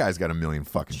Seacrest. That guy's got a million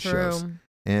fucking shows.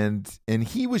 And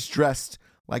he was dressed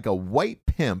like a white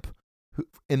pimp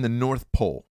in the North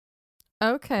Pole.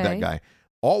 Okay. That guy.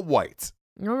 All white.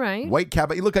 All right. White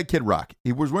cap. He looked like Kid Rock.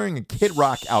 He was wearing a Kid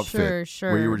Rock outfit.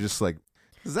 Sure. Where you were just like,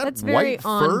 is that That's white very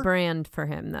on fur? brand for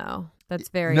him, though. That's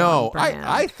very on brand.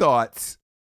 I thought...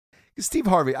 Steve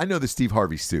Harvey, I know the Steve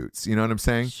Harvey suits. You know what I'm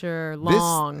saying? Sure,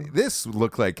 long. This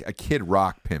looked like a Kid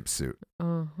Rock pimp suit.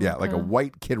 Yeah, like a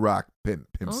white Kid Rock pimp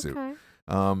suit.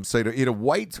 So he had a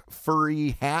white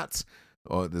furry hat,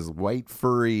 this white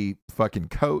furry fucking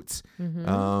coat.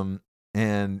 Mm-hmm.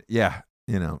 And yeah,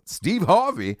 Steve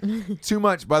Harvey, too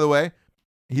much. By the way,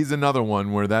 he's another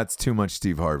one where that's too much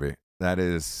Steve Harvey. That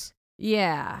is...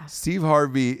 Yeah. Steve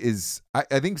Harvey is...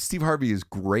 I think Steve Harvey is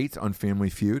great on Family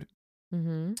Feud.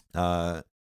 Mm-hmm.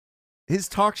 His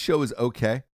talk show is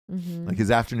okay. Mm-hmm. Like his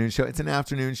afternoon show. It's an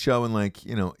afternoon show, and like,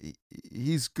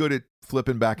 he's good at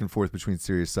flipping back and forth between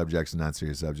serious subjects and not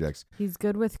serious subjects. He's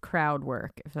good with crowd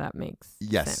work, if that makes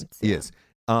sense. Yes, he is.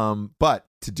 But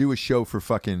to do a show for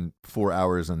fucking 4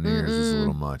 hours on New Year's is a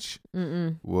little much.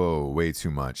 Whoa, way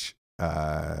too much.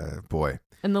 Boy.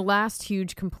 And the last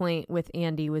huge complaint with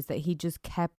Andy was that he just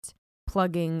kept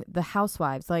plugging the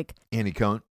housewives. Like Andy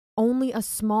Cohen. Only a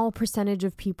small percentage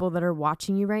of people that are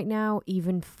watching you right now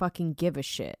even fucking give a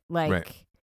shit. Like,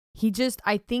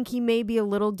 I think he may be a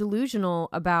little delusional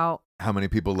about how many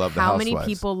people love the housewives. How many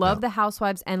people love the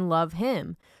housewives and love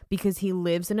him because he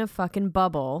lives in a fucking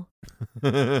bubble,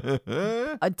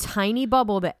 a tiny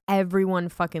bubble that everyone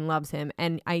fucking loves him.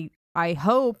 And I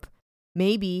hope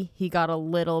maybe he got a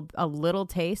little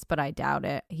taste, but I doubt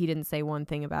it. He didn't say one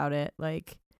thing about it.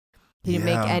 Like, he didn't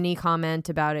make any comment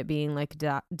about it being like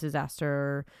a disaster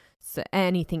or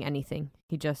anything.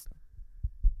 He just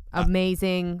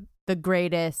amazing, the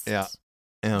greatest. Yeah.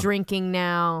 Drinking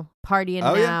now, partying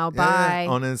now. Bye.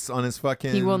 On his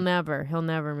fucking. He'll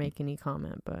never make any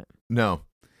comment. But no.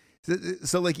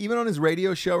 So like even on his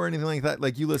radio show or anything like that,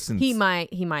 like you listen. He might.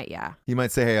 Yeah. He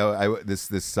might say, "Hey, this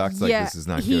sucks. Like this is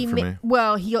not good for me."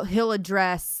 Well, he'll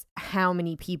address how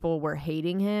many people were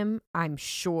hating him, I'm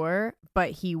sure,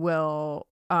 but he will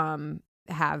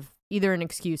have either an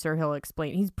excuse or he'll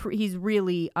explain. He's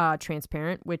really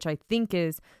transparent, which I think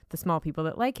is the small people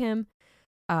that like him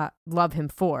love him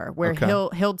for. Where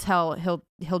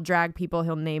he'll drag people,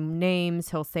 he'll name names,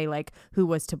 he'll say like who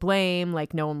was to blame,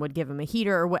 like no one would give him a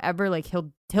heater or whatever. Like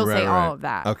he'll say all of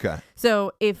that. Okay.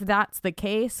 So if that's the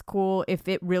case, cool. If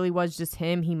it really was just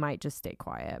him, he might just stay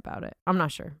quiet about it. I'm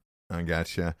not sure. I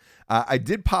gotcha. I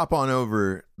did pop on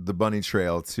over the bunny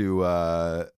trail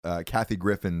to Kathy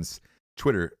Griffin's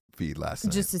Twitter feed last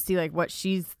night. Just to see like what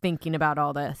she's thinking about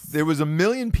all this. There was a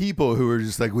million people who were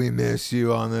just like, "We miss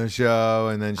you on the show."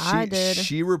 And then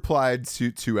she replied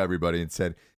to everybody and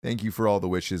said, "Thank you for all the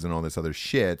wishes and all this other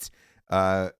shit."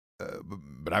 But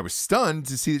I was stunned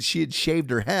to see that she had shaved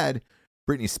her head,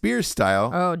 Britney Spears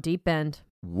style. Oh, deep end.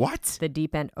 What? The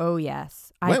deep end. Oh,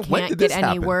 yes. I can't get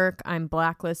any work. I'm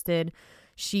blacklisted.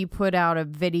 She put out a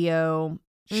video.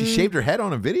 She shaved her head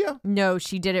on a video? No,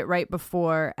 she did it right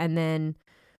before and then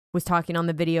was talking on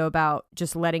the video about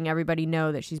just letting everybody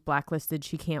know that she's blacklisted.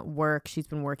 She can't work. She's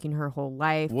been working her whole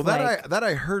life. Well, that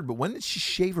I heard, but when did she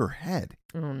shave her head?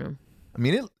 I don't know. I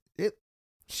mean,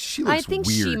 she looks I think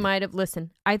weird. she might have,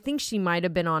 I think she might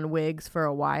have been on wigs for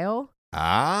a while.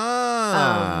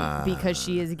 Because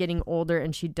she is getting older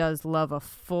and she does love a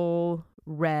full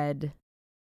red,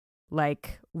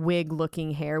 like wig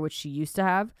looking hair, which she used to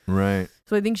have. Right.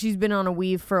 So I think she's been on a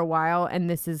weave for a while. And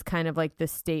this is kind of like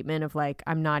this statement of like,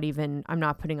 I'm not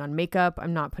putting on makeup.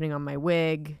 I'm not putting on my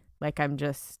wig. Like I'm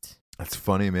just. That's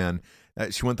funny, man.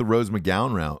 She went the Rose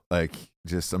McGowan route. Like,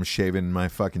 just I'm shaving my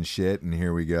fucking shit, and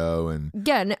here we go. And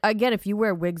yeah, and again, if you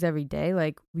wear wigs every day,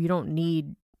 like you don't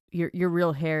need your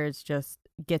real hair is just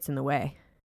gets in the way.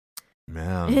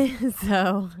 Man,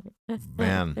 So,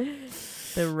 man,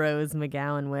 the Rose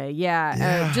McGowan way.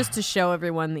 Yeah. Just to show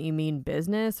everyone that you mean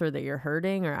business or that you're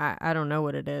hurting, or I don't know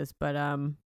what it is, but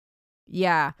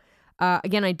yeah.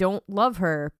 Again, I don't love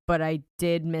her, but I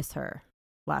did miss her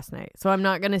last night. So I'm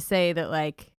not gonna say that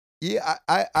like. Yeah,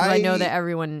 I know that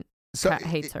everyone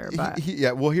hates her, but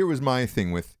yeah. Well, here's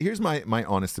my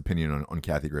honest opinion on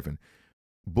Kathy Griffin.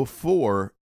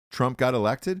 Before Trump got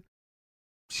elected,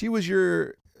 she was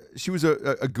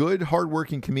a good,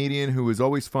 hardworking comedian who was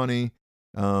always funny,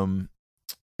 and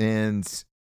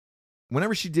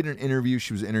whenever she did an interview,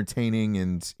 she was entertaining,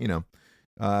 and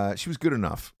she was good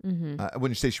enough. Mm-hmm. I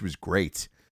wouldn't say she was great,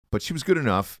 but she was good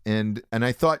enough, and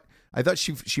I thought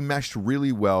she meshed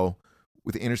really well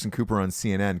with Anderson Cooper on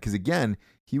CNN, because again,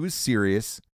 he was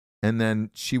serious, and then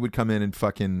she would come in and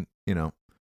fucking,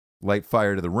 light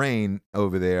fire to the rain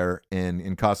over there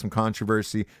and cause some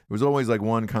controversy. There was always like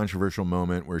one controversial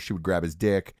moment where she would grab his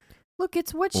dick. Look,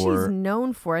 it's what she's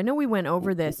known for. I know we went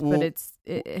over this, but it's...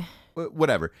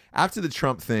 Whatever. After the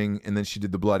Trump thing, and then she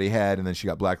did the bloody head, and then she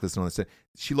got blacklisted and all this,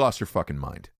 she lost her fucking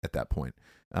mind at that point.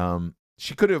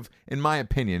 She could have, in my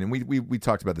opinion, and we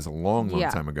talked about this a long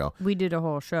time ago. We did a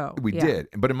whole show. We did.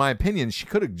 But in my opinion, she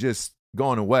could have just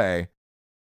gone away,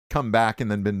 come back,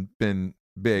 and then been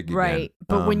big again. Right.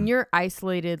 But when you're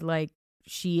isolated like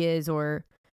she is, or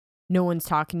no one's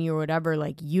talking to you or whatever,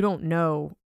 like you don't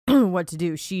know what to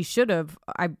do. She should have.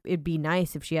 It'd be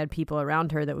nice if she had people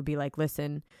around her that would be like,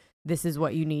 listen, this is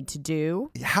what you need to do.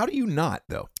 How do you not,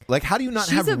 though? Like, how do you not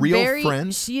have real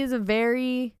friends? She is a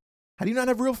very... How do you not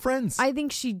have real friends? I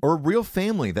think or real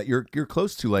family that you're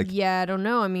close to. Like, yeah, I don't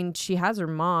know. I mean, she has her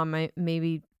mom.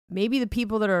 Maybe the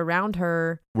people that are around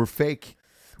her were fake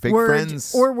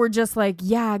friends, or we're just like,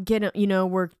 yeah,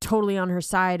 we're totally on her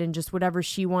side and just whatever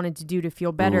she wanted to do to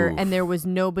feel better. Oof. And there was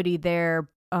nobody there,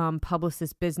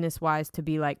 publicist business wise, to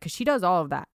be like, because she does all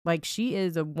of that. Like, she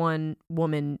is a one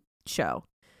woman show.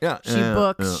 Yeah, she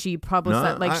books, she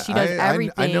publicizes, she does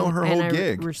everything. I know her whole and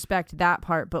gig. I respect that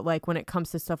part, but like when it comes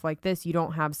to stuff like this, you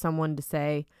don't have someone to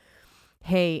say,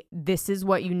 "Hey, this is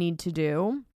what you need to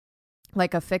do,"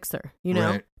 like a fixer.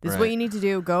 This is what you need to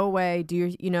do. Go away. Do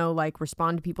your, like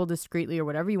respond to people discreetly or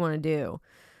whatever you want to do.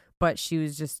 But she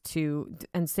was just too.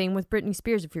 And same with Britney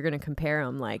Spears. If you're going to compare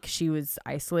them, like she was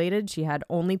isolated. She had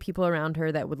only people around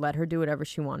her that would let her do whatever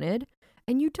she wanted,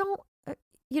 and you don't.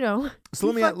 So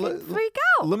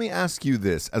let me ask you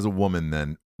this as a woman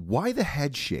then. Why the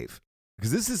head shave?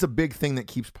 Because this is a big thing that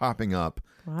keeps popping up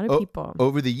a lot of people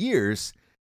over the years.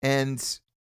 And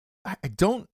I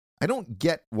don't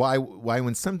get why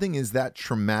when something is that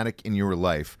traumatic in your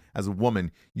life as a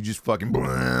woman, you just fucking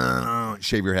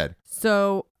shave your head.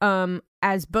 So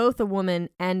as both a woman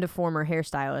and a former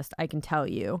hairstylist, I can tell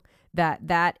you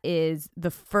that is the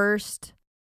first...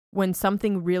 When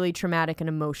something really traumatic and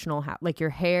emotional, like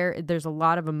your hair, there's a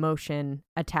lot of emotion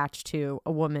attached to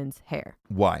a woman's hair.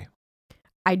 Why?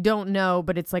 I don't know,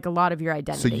 but it's like a lot of your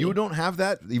identity. So you don't have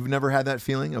that? You've never had that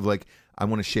feeling of like, I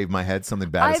want to shave my head, something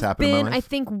bad has happened in my life? I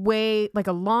think like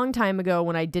a long time ago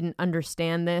when I didn't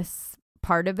understand this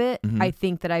part of it, Mm-hmm. I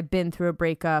think that I've been through a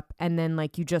breakup and then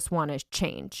like you just want to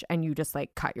change and you just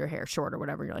like cut your hair short or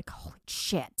whatever. You're like, holy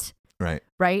shit.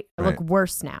 Right? I look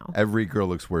worse now. Every girl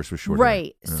looks worse with short hair.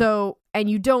 Yeah. So, and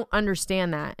you don't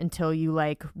understand that until you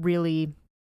like really,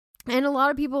 and a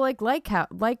lot of people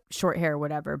like short hair or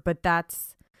whatever, but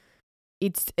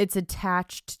it's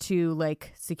attached to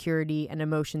like security and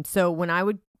emotion. So when I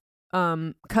would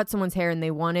cut someone's hair and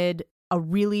they wanted a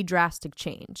really drastic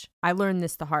change, I learned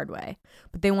this the hard way,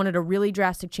 but they wanted a really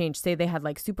drastic change. Say they had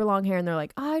like super long hair and they're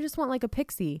like, oh, I just want like a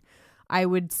pixie. I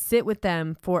would sit with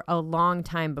them for a long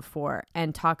time before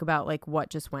and talk about like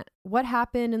what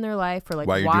happened in their life, or like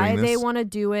why they want to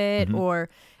do it. Mm-hmm.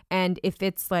 And if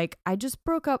it's like, I just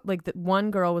broke up, like the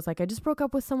one girl was like, I just broke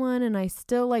up with someone and I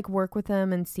still like work with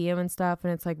them and see him and stuff.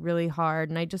 And it's like really hard.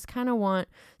 And I just kind of want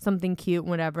something cute and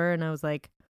whatever. And I was like,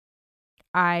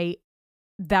 that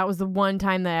was the one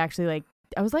time that I actually like,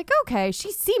 I was like, okay,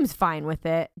 she seems fine with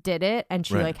it, did it. And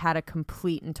she like had a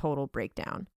complete and total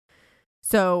breakdown.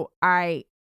 So I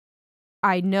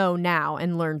know now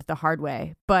and learned the hard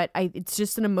way, but it's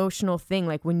just an emotional thing.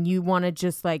 Like when you want to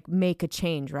just like make a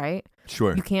change, right?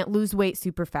 Sure. You can't lose weight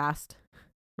super fast,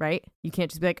 right? You can't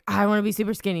just be like, I want to be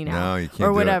super skinny now. No, you can't.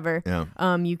 Or whatever.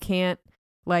 Yeah. You can't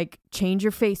like change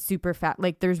your face super fast.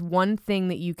 Like there's one thing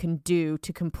that you can do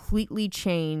to completely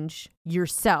change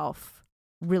yourself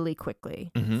really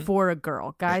quickly for a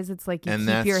girl. Guys, it's like you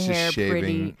keep your hair just shaving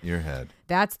pretty. Your head.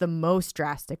 That's the most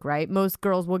drastic, right? Most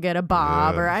girls will get a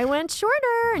bob or I went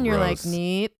shorter. And you're like,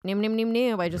 neep, neep, neep, neep,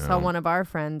 neep. I just saw one of our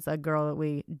friends, a girl that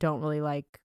we don't really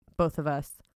like, both of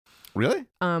us. Really?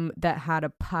 That had a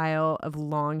pile of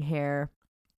long hair.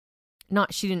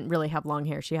 She didn't really have long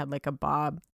hair. She had like a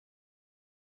bob.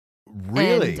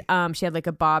 Really? And she had like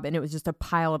a bob and it was just a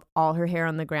pile of all her hair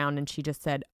on the ground. And she just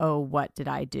said, "Oh, what did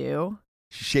I do?"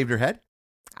 She shaved her head?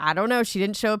 I don't know. She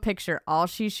didn't show a picture. All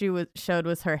she showed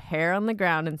was her hair on the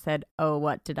ground and said, "Oh,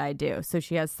 what did I do?" So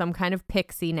she has some kind of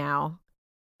pixie now.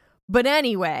 But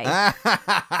anyway, so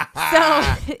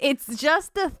it's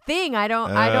just a thing. I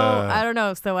don't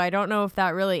know. So I don't know if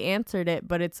that really answered it,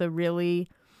 but it's a really,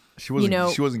 she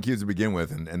wasn't cute to begin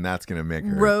with, and that's gonna make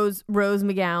her Rose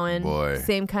McGowan. Boy.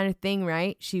 Same kind of thing,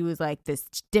 right? She was like this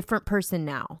different person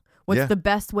now. What's the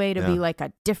best way to be like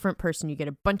a different person? You get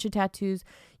a bunch of tattoos,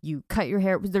 you cut your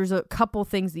hair. There's a couple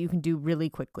things that you can do really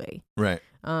quickly. Right.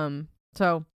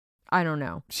 So I don't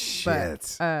know.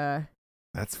 Shit. But,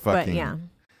 that's fucking. But yeah.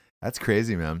 That's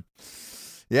crazy, man.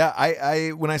 Yeah,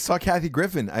 I when I saw Kathy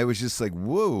Griffin, I was just like,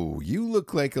 whoa, you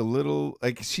look like a little,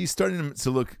 like she's starting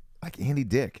to look like Andy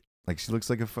Dick. Like she looks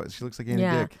like Andy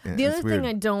Dick. The other thing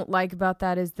I don't like about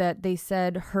that is that they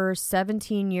said her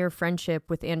 17-year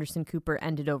friendship with Anderson Cooper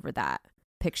ended over that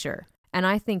picture. And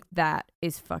I think that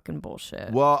is fucking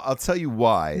bullshit. Well, I'll tell you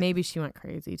why. Maybe she went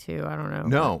crazy too. I don't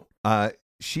know. No,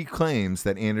 she claims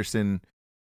that Anderson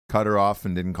cut her off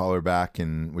and didn't call her back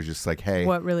and was just like, "Hey,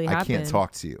 what really happened? I can't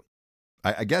talk to you."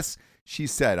 I guess she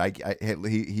said,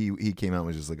 he came out and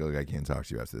was just like, "Look, I can't talk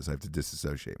to you after this. I have to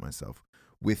disassociate myself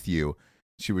with you."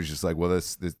 She was just like, "Well,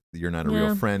 this you're not a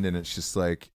real friend," and it's just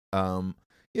like, look.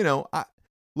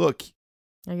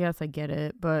 I guess I get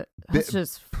it, but that's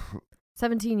just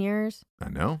 17 years. I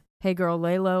know. Hey, girl,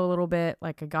 lay low a little bit.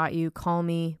 Like, I got you. Call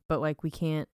me, but like, we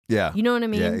can't. Yeah. You know what I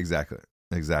mean? Yeah, exactly.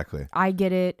 I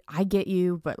get it. I get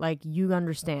you, but like you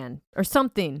understand or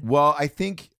something. Well, I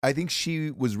think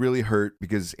she was really hurt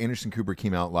because Anderson Cooper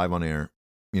came out live on air,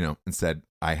 and said,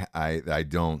 I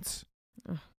don't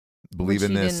believe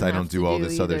in this. I don't do all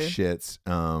this other shit.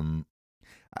 I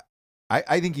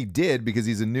think he did because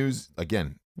he's a news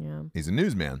he's a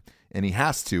newsman and he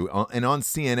has to. And on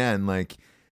CNN, like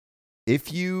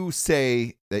if you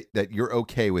say that you're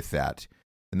okay with that,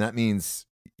 then that means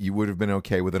you would have been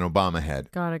okay with an Obama head.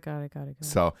 Got it.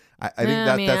 So I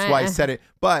think that's why I said it.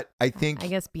 But I think... I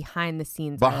guess behind the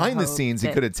scenes, he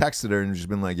could have texted her and just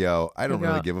been like, "Yo, I don't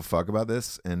really give a fuck about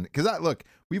this." And because look,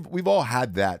 we've all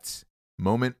had that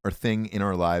moment or thing in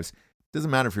our lives. Doesn't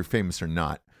matter if you're famous or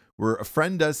not. Where a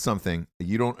friend does something that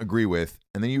you don't agree with,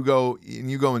 and then you go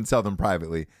and tell them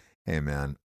privately, "Hey,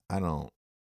 man, I don't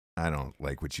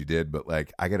like what you did, but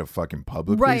like I gotta fucking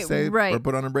publicly say or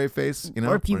put on a brave face,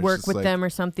 Or if you work with them or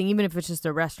something, even if it's just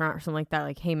a restaurant or something like that,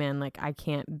 like, hey man, like I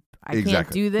can't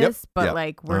do this, but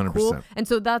like we're 100%. Cool. And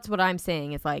so that's what I'm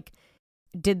saying. It's like,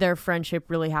 did their friendship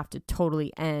really have to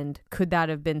totally end? Could that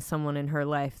have been someone in her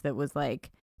life that was like,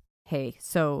 hey,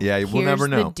 so we'll never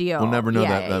know. The deal. We'll never know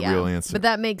that real answer. But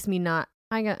that makes me not.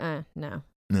 No. No.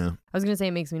 I was gonna say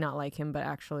it makes me not like him, but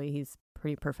actually he's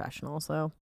pretty professional,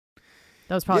 so.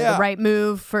 That was probably the right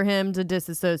move for him to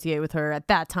disassociate with her at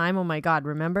that time. Oh my God,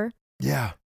 remember?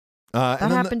 Yeah. That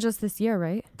happened just this year,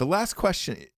 right? The last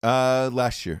question,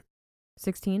 last year.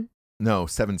 16? No,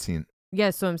 17. Yeah,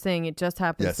 so I'm saying it just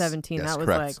happened 17. Yes, that was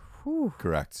correct. like, whew.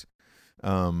 Correct.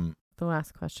 The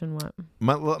last question, what?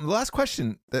 The last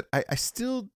question that I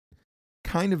still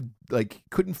kind of like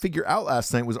couldn't figure out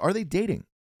last night was, are they dating?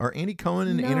 Are Andy Cohen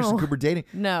and Anderson Cooper dating?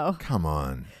 No. Come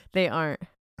on. They aren't.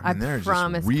 I mean, they're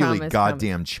just really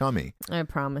goddamn chummy. I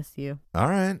promise you. All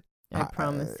right. I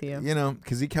promise you.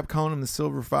 Because he kept calling him the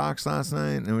Silver Fox last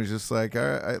night, and it was just like,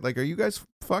 are you guys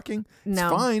fucking? No.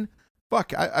 It's fine.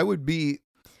 Fuck, I would be.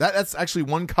 That's actually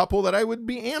one couple that I would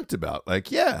be amped about.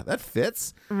 Like, yeah, that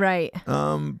fits. Right.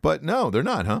 But no, they're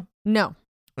not, huh? No.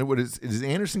 What does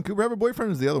Anderson Cooper have a boyfriend?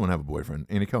 Or does the other one have a boyfriend?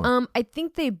 Andy Cohen. I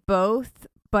think they both,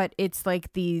 but it's like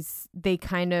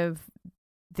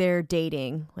they're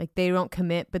dating. Like they don't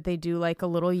commit, but they do like a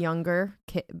little younger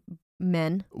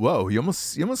men. Whoa, you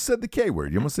almost said the K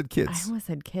word. You almost said kids. I almost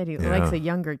said kid. He likes a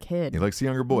younger kid. He likes a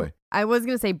younger boy. I was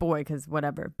gonna say boy because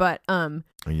whatever, but a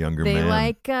younger they man. They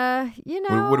like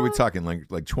What are we talking? Like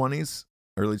 20s,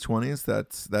 early 20s?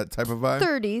 That's that type of vibe.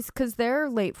 30s because they're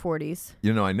late 40s.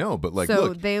 I know, but like, so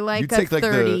look, they like a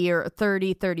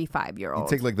 35-year-old. You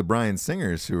take like the Bryan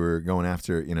Singers who are going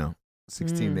after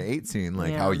 16 to 18.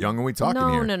 Like, how young are we talking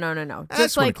here? No. I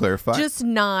just want to clarify. Just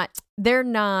not. They're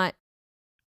not.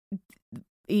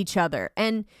 each other.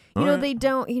 And, you know, they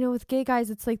don't, you know, with gay guys,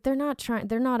 it's like they're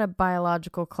not a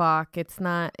biological clock.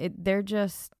 They're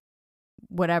just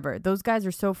whatever. Those guys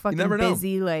are so fucking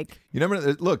busy. Know. Like, you never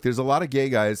know. Look, there's a lot of gay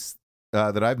guys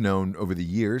that I've known over the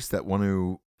years that want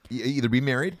to either be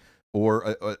married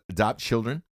or adopt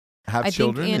children, have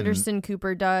children. I think Anderson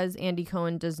Cooper does. Andy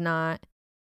Cohen does not.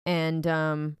 And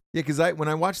yeah, because when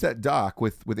I watched that doc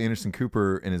with Anderson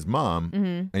Cooper and his mom,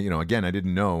 and, you know, again, I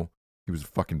didn't know he was a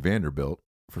fucking Vanderbilt,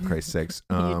 for Christ's sakes.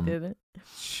 You didn't.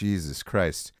 Jesus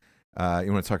Christ.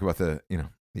 You want to talk about the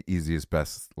easiest,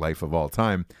 best life of all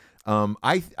time?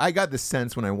 I got the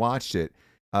sense when I watched it,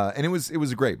 and it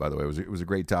was great, by the way. It was a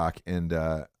great doc. And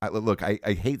I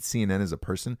hate CNN as a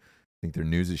person. I think their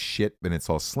news is shit, and it's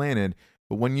all slanted.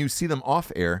 But when you see them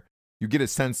off air, you get a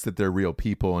sense that they're real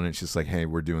people, and it's just like, hey,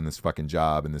 we're doing this fucking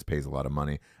job, and this pays a lot of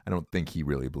money. I don't think he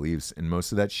really believes in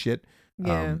most of that shit.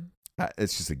 Yeah.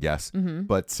 It's just a guess. Mm-hmm.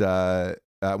 But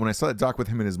when I saw that doc with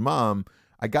him and his mom,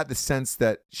 I got the sense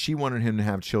that she wanted him to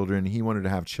have children. He wanted to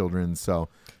have children. So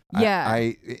yeah,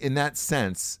 I in that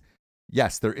sense,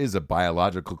 yes, there is a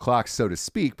biological clock, so to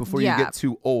speak, before you get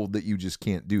too old that you just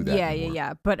can't do that anymore.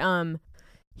 Yeah. But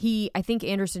I think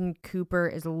Anderson Cooper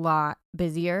is a lot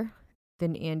busier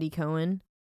than Andy Cohen,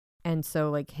 and so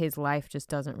like his life just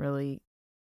doesn't really.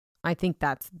 I think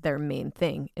that's their main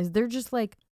thing, is they're just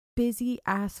like busy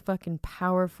ass fucking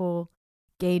powerful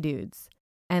gay dudes,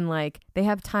 and like they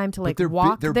have time to like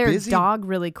walk their dog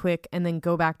really quick and then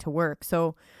go back to work.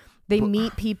 So they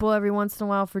meet people every once in a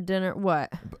while for dinner.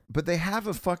 What? But they have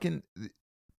a fucking.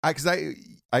 Because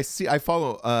I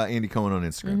follow Andy Cohen on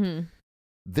Instagram. Mm-hmm.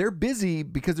 They're busy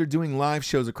because they're doing live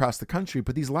shows across the country,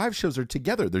 but these live shows are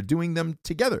together. They're doing them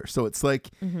together. So it's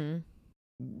like,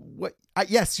 what?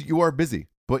 Yes, you are busy,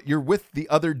 but you're with the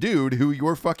other dude who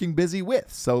you're fucking busy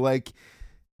with. So like,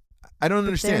 I don't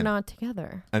understand. They're not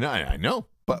together. I know,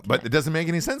 but it doesn't make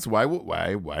any sense. Why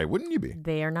wouldn't you be?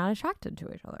 They are not attracted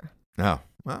to each other. Oh,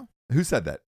 well, who said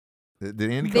that? Did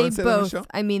Andy Cohen say that on the show?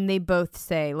 I mean, they both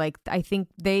say, like, I think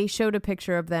they showed a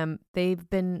picture of them. They've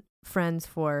been friends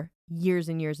for years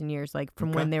and years and years, like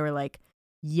from when they were like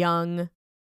young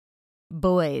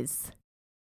boys,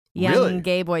 young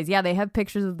gay boys. Yeah, they have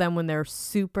pictures of them when they're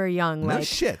super young, like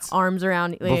arms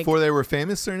around, like, before they were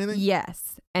famous or anything.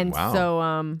 Yes, and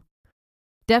so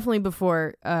definitely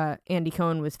before Andy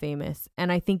Cohen was famous, and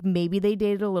I think maybe they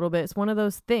dated a little bit. It's one of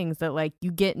those things that like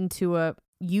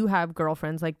you have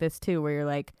girlfriends like this too, where you're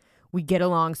like, we get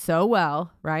along so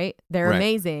well, right? They're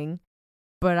amazing,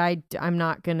 but I'm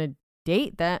not gonna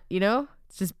date that, you know?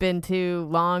 It's just been too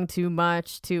long, too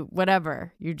much, too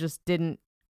whatever. You just didn't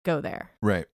go there.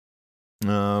 Right.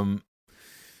 So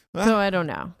I don't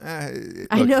know.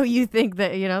 I know you think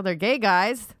that, you know, they're gay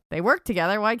guys. They work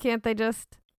together. Why can't they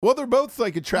just... Well, they're both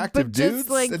like attractive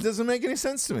dudes. Like, it doesn't make any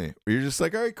sense to me. You're just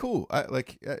like, all right, cool. I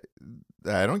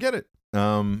don't get it.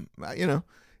 You know,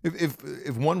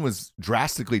 if one was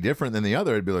drastically different than the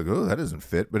other, I'd be like, oh, that doesn't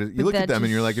fit. But you look at them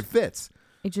and you're like, it fits.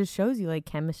 It just shows you like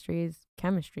chemistry is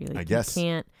chemistry. Like, I guess. You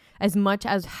can't, as much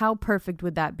as how perfect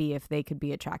would that be if they could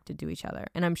be attracted to each other?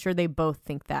 And I'm sure they both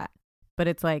think that, but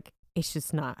it's like, it's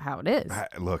just not how it is.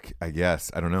 Look, I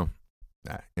guess, I don't know.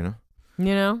 You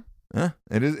know?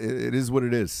 It is what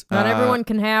it is. Not everyone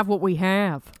can have what we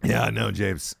have. Yeah, I know,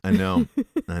 James. I know.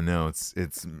 I know.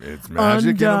 It's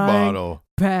magic in a bottle.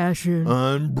 Passion.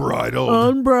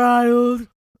 Unbridled.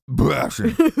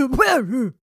 Passion.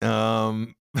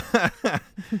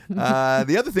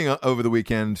 The other thing over the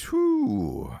weekend,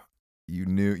 you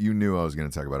knew I was going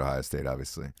to talk about Ohio State,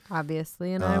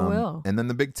 obviously, and I will. And then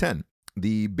the Big Ten,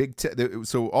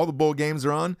 so all the bowl games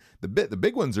are on. The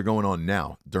big ones are going on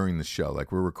now during the show.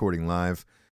 Like, we're recording live.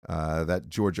 That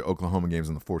Georgia-Oklahoma game's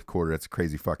in the fourth quarter. That's a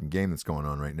crazy fucking game that's going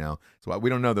on right now. So we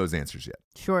don't know those answers yet.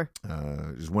 Sure.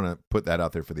 Just want to put that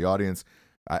out there for the audience.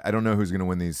 I don't know who's going to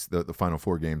win the final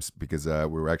four games because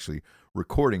we're actually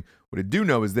recording. What I do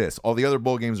know is this: all the other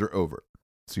bowl games are over.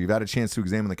 So you've had a chance to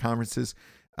examine the conferences.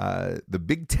 The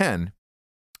Big Ten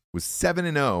was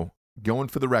 7-0, going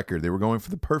for the record. They were going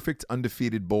for the perfect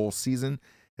undefeated bowl season.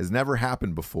 Has never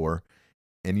happened before.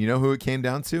 And you know who it came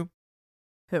down to?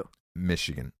 Who?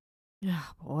 Michigan.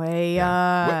 Oh, boy.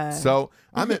 So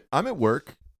I'm at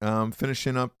work,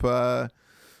 finishing up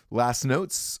last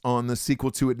notes on the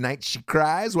sequel to At Night She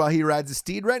Cries While He Rides a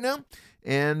Steed right now.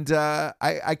 And I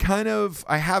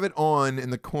have it on in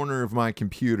the corner of my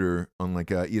computer on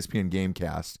like a ESPN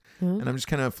Gamecast, and I'm just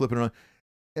kind of flipping around.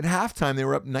 At halftime, they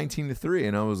were up 19-3,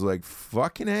 and I was like,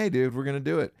 "Fucking hey, dude, we're gonna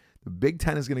do it." The Big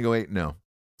Ten is gonna go 8-0,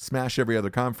 smash every other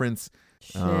conference.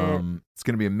 It's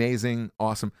gonna be amazing,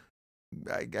 awesome.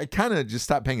 I kind of just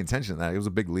stopped paying attention to that. It was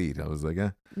a big lead. I was like,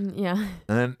 Yeah. And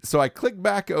then, so I clicked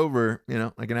back over,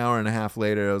 like an hour and a half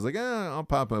later. I was like, I'll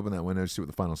pop open that window to see what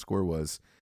the final score was.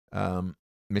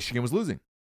 Michigan was losing.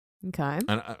 Okay. And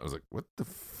I was like, what the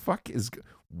fuck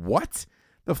what?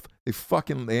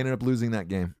 They ended up losing that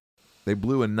game. They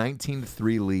blew a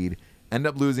 19-3 lead, end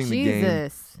up losing the game.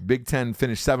 Big Ten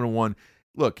finished 7-1.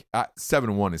 Look,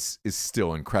 7-1 is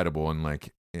still incredible, and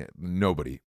like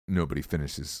nobody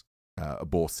finishes a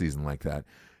bowl season like that.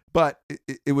 But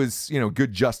it was,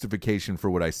 good justification for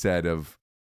what I said of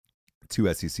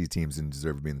 2 SEC teams and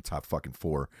deserve to be in the top fucking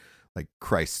 4. Like,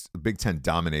 Christ, the Big Ten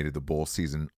dominated the bowl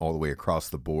season all the way across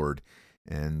the board.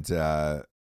 And,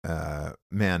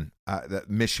 man, that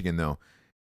Michigan, though,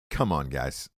 come on,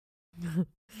 guys.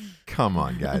 Come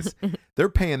on, guys. They're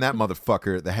paying that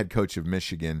motherfucker, the head coach of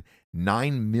Michigan,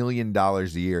 $9 million a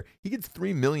year. He gets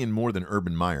 $3 million more than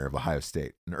Urban Meyer of Ohio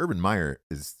State. And Urban Meyer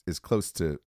is close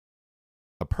to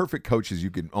a perfect coach as you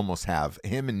could almost have.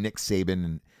 Him and Nick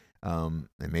Saban and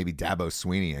maybe Dabo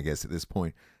Swinney, I guess, at this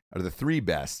point, are the 3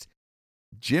 best.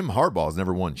 Jim Harbaugh's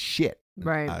never won shit.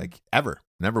 Right. Like, ever.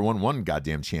 Never won one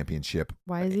goddamn championship.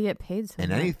 Why does he get paid so much?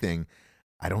 And anything,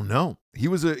 I don't know. He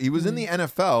was in the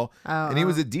NFL, and he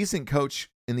was a decent coach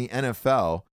in the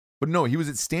NFL. But no, he was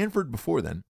at Stanford before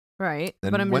then. Right.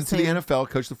 Then but I'm went just saying, to the NFL,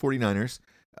 coached the 49ers.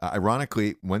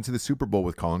 Ironically, went to the Super Bowl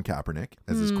with Colin Kaepernick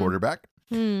as his quarterback.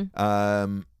 The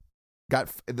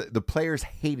players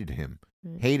hated him,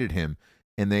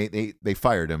 and they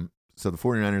fired him. So the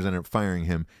 49ers ended up firing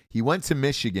him. He went to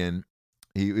Michigan.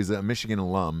 He was a Michigan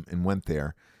alum and went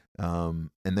there.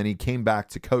 And then he came back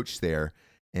to coach there.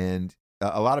 And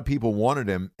a lot of people wanted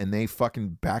him, and they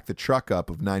fucking backed the truck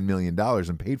up of $9 million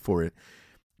and paid for it.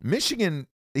 Michigan,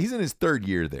 he's in his 3rd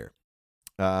year there,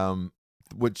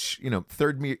 which,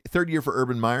 third year for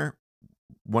Urban Meyer,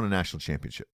 won a national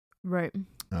championship. Right.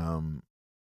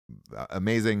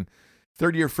 Amazing.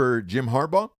 3rd year for Jim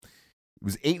Harbaugh. It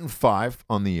was 8-5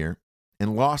 on the year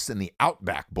and lost in the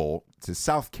Outback Bowl to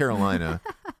South Carolina,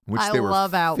 which they were. I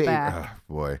love Outback. Oh,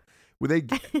 boy, were they?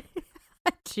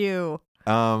 Chew.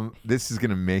 This is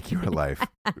gonna make your life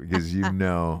because you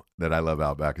know that I love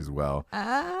Outback as well.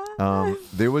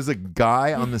 There was a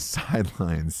guy on the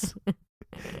sidelines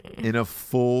in a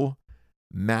full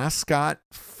mascot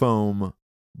foam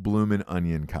Bloomin'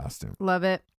 Onion costume. Love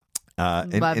it.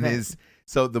 Love it.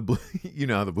 So how the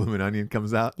Bloomin' Onion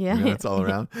comes out? Yeah. It's all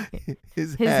around.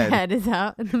 His head is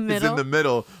out in the middle. It's in the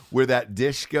middle where that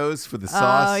dish goes for the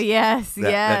sauce. Oh, yes,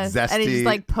 that zesty, and he's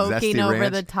like poking over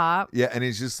ranch. The top. Yeah, and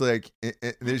he's just like,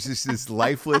 there's just this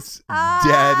lifeless,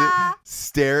 dead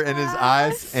stare in his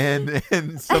eyes. And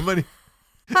somebody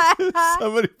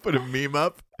put a meme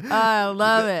up. Oh, I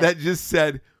love it. That just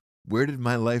said, where did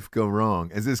my life go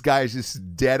wrong? As this guy is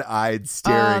just dead-eyed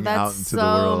staring out into the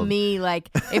world. That's so me.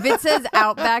 Like, if it says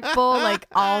Outback Bowl, like,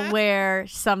 I'll wear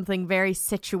something very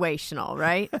situational,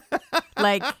 right?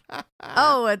 Like,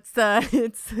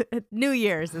 it's New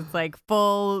Year's. It's like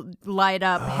full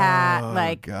light-up hat.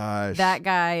 Like, gosh. That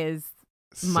guy is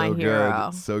my hero.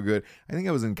 Good. So good. I think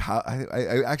I was in college.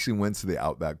 I actually went to the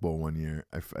Outback Bowl one year.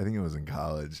 I think I was in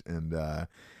college, and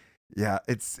yeah,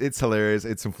 it's hilarious.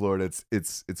 It's in Florida. It's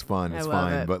fun. It's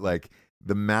fine. But like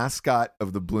the mascot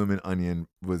of the Bloomin' Onion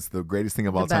was the greatest thing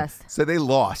of all time. So they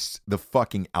lost the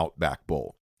fucking Outback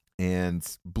Bowl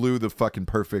and blew the fucking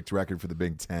perfect record for the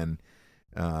Big Ten.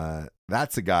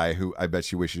 That's a guy who I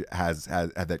bet you wish had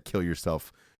that kill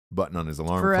yourself button on his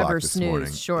alarm clock this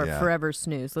morning. Sure, yeah. Forever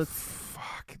Snooze.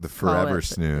 The Forever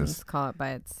Snooze. Let's call it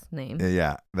by its name.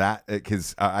 Yeah, that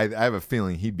because I have a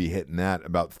feeling he'd be hitting that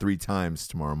about 3 times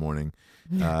tomorrow morning.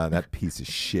 That piece of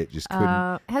shit just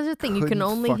couldn't. Has a thing you can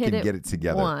only hit it, get it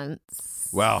together once.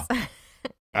 Well,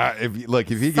 if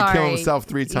he could kill himself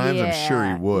 3 times, I'm sure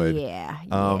he would. Yeah.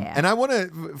 And I want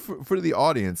to for the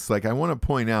audience, like I want to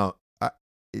point out,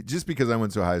 just because I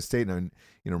went to Ohio State and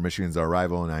Michigan's our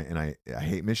rival, and I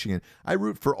hate Michigan. I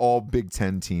root for all Big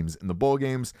Ten teams in the bowl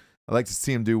games. I like to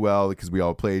see them do well because we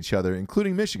all play each other,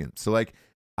 including Michigan. So like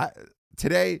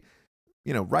today,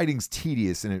 writing's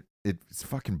tedious and it's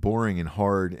fucking boring and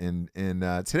hard. And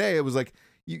today it was like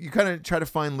you kind of try to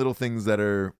find little things that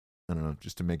are, I don't know,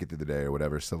 just to make it through the day or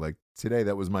whatever. So like today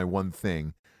that was my one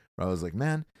thing where I was like,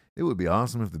 man, it would be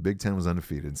awesome if the Big Ten was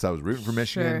undefeated. So I was rooting for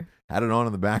Michigan, had it on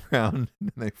in the background,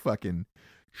 and they fucking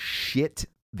shit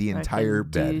the entire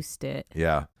bed. It.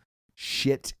 Yeah.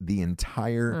 Shit the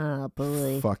entire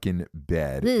fucking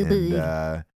bed.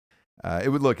 And it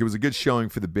was a good showing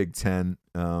for the Big Ten.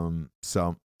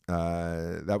 So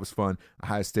that was fun.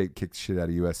 Ohio State kicked shit out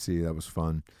of USC. That was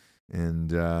fun.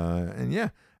 And yeah,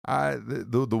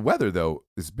 the weather though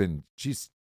has been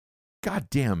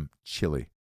goddamn chilly.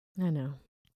 I know.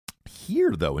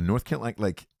 Here, though, in North Carolina,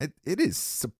 like it is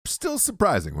still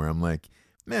surprising where I'm like,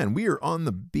 man, we are on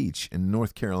the beach in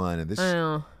North Carolina. This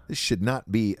should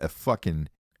not be a fucking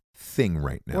thing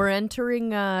right now. We're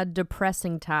entering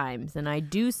depressing times, and I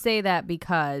do say that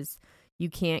because you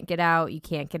can't get out, you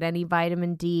can't get any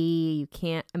vitamin D, you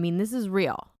can't. I mean, this is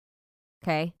real.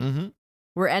 Okay. Mm-hmm.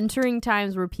 We're entering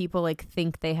times where people like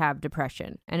think they have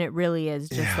depression, and it really is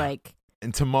just like.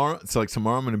 And tomorrow,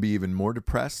 tomorrow I'm going to be even more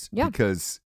depressed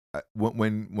because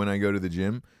when I go to the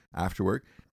gym after work,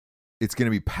 it's going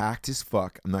to be packed as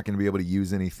fuck. I'm not going to be able to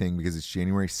use anything because it's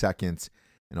January 2nd,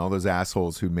 and all those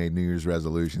assholes who made New Year's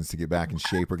resolutions to get back in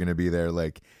shape are going to be there.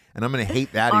 And I'm going to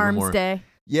hate that even more. Arms Day.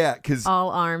 Yeah, because all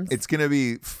arms. It's going to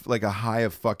be like a high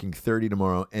of fucking 30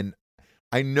 tomorrow, and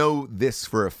I know this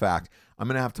for a fact. I'm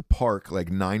going to have to park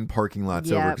like 9 parking lots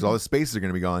over because all the spaces are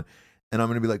going to be gone. And I'm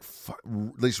going to be like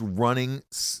just running,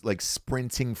 like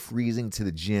sprinting, freezing to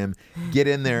the gym, get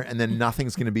in there, and then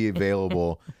nothing's going to be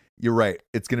available. You're right.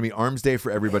 It's going to be Arms Day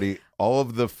for everybody. All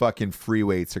of the fucking free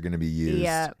weights are going to be used.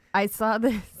 Yeah, I saw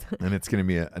this. And it's going to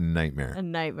be a nightmare. A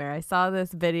nightmare. I saw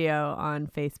this video on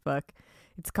Facebook.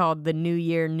 It's called the New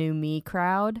Year, New Me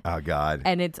crowd. Oh, God.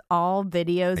 And it's all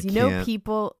videos.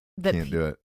 People that can't do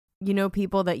it. You know,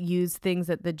 people that use things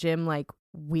at the gym like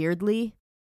weirdly.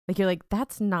 Like you're like,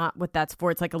 that's not what that's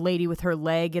for. It's like a lady with her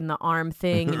leg in the arm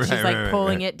thing, and she's like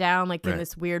pulling it down like in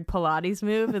this weird Pilates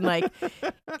move. And like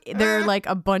there are like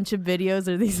a bunch of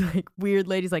videos of these like weird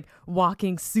ladies like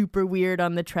walking super weird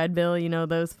on the treadmill, you know,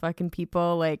 those fucking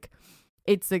people. Like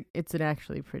it's an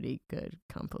actually pretty good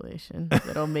compilation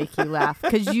that'll make you laugh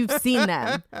because you've seen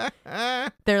them.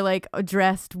 They're like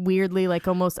dressed weirdly, like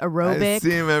almost aerobic. I see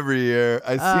them every year.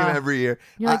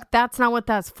 You're like, that's not what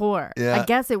that's for. Yeah. I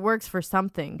guess it works for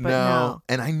something, but no.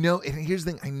 And I know, and here's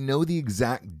the thing, I know the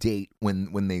exact date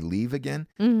when they leave again,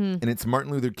 and it's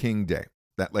Martin Luther King Day.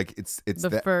 That like it's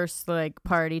the first like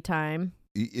party time.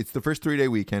 It's the first 3-day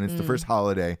weekend. It's the first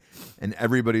holiday, and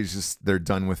everybody's just they're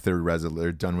done with their resolution.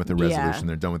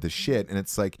 They're done with the shit, and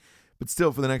it's like, but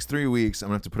still, for the next 3 weeks, I'm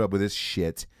gonna have to put up with this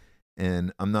shit,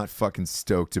 and I'm not fucking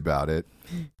stoked about it.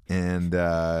 And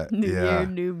New Year,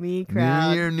 New Me crowd.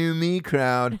 New Year, New Me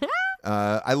crowd.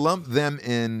 I lump them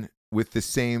in with the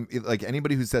same, like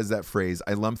anybody who says that phrase.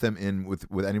 I lump them in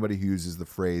with anybody who uses the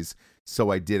phrase. So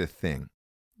I did a thing.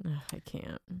 I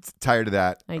can't. Tired of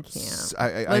that. I can't.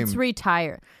 Let's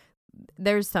retire.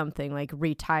 There's something like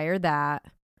retire that.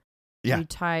 Yeah.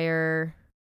 Retire.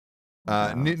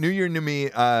 New Year, New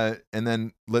Me. And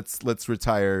then let's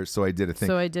retire. So I did a thing.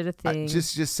 So I did a thing.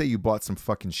 Just say you bought some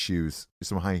fucking shoes,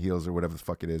 some high heels, or whatever the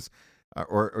fuck it is,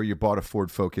 or you bought a Ford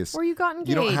Focus, or you got engaged.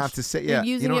 You don't have to say You're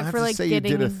using it for like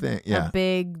getting you did a thing. Yeah. A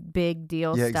big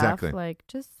deal stuff. Exactly. Like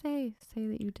just say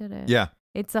that you did it. Yeah.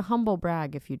 It's a humble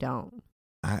brag if you don't.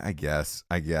 I guess.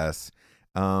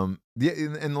 And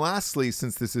lastly,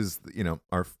 since this is,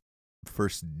 our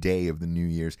first day of the New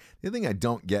Year's, the other thing I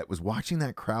don't get was watching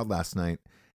that crowd last night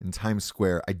in Times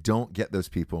Square. I don't get those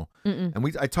people. Mm-mm.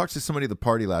 And I talked to somebody at the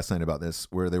party last night about this,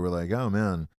 where they were like, "Oh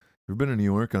man, you've been in New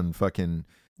York on fucking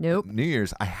Nope. New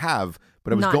Year's." I have,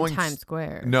 but I was not going in Times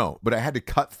Square. No, but I had to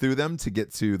cut through them to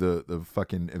get to the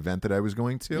fucking event that I was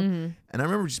going to. Mm-hmm. And I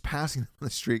remember just passing them on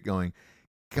the street, going,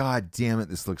 God damn it,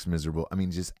 this looks miserable. I mean,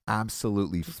 just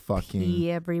absolutely fucking pee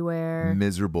everywhere.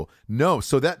 Miserable. No,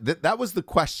 so that was the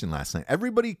question last night.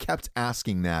 Everybody kept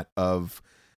asking that of,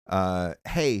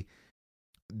 hey,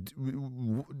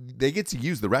 they get to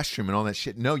use the restroom and all that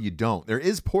shit. No, you don't. There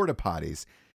is porta potties,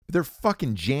 but they're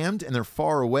fucking jammed and they're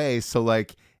far away. So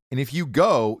like, and if you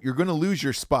go, you're going to lose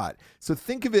your spot. So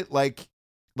think of it like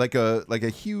a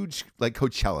huge like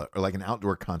Coachella or like an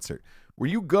outdoor concert, where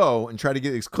you go and try to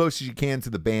get as close as you can to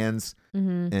the bands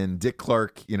and Dick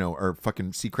Clark, or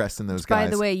fucking Seacrest and those guys. By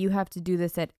the way, you have to do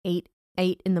this at 8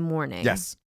 in the morning.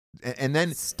 Yes. And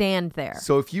then stand there.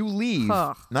 So if you leave,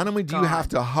 not only do you have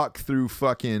to huck through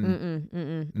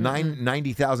fucking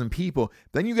 90,000 people,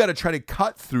 then you got to try to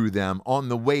cut through them on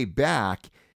the way back.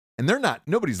 And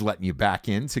nobody's letting you back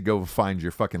in to go find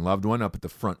your fucking loved one up at the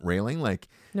front railing. Like,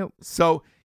 nope. So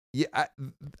yeah,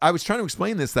 I was trying to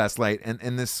explain this last night,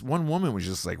 and this one woman was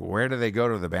just like, where do they go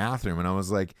to the bathroom? And I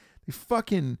was like, they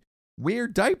fucking wear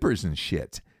diapers and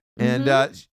shit. And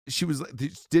she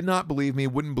did not believe me,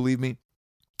 wouldn't believe me.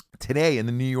 Today in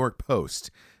the New York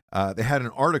Post, they had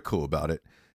an article about it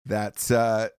that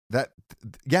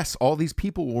yes, all these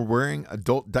people were wearing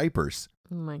adult diapers.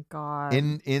 Oh my God.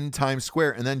 In Times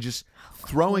Square, and then just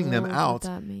throwing them out.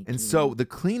 And so the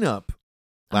cleanup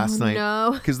last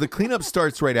night, because the cleanup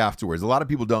starts right afterwards. A lot of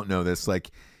people don't know this.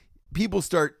 Like, people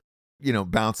start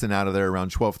bouncing out of there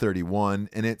around 12:31,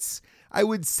 and it's, I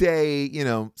would say,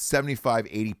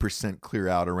 75-80% clear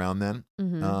out around then.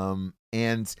 Mm-hmm.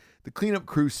 And the cleanup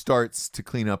crew starts to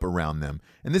clean up around them.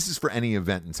 And this is for any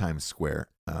event in Times Square,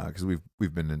 because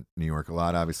we've been to New York a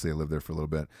lot. Obviously, I lived there for a little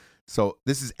bit. So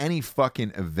this is any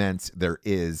fucking event there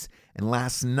is. And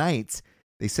last night,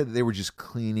 they said that they were just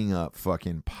cleaning up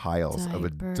fucking piles of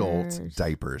adult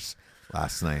diapers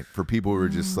last night for people who were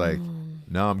just like,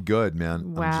 no, I'm good,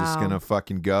 man. Wow. I'm just going to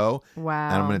fucking go. Wow.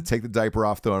 And I'm going to take the diaper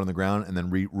off, throw it on the ground, and then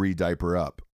re-diaper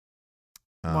up.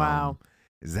 Wow.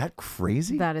 Is that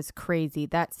crazy? That is crazy.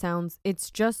 It's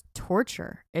just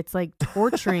torture. It's like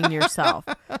torturing yourself.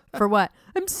 For what?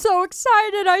 I'm so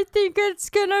excited. I think it's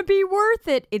going to be worth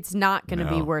it. It's not going to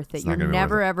be worth it. You're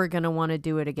never, ever going to want to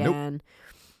do it again. Nope.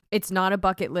 It's not a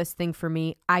bucket list thing for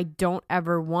me. I don't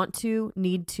ever want to,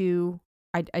 need to.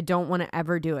 I don't want to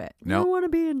ever do it. Nope. I want to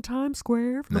be in Times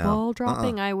Square for the ball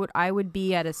dropping. I would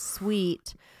be at a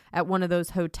suite at one of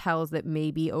those hotels that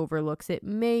maybe overlooks it.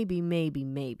 Maybe.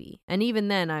 And even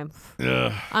then, I'm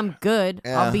good.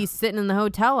 Yeah. I'll be sitting in the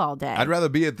hotel all day. I'd rather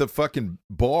be at the fucking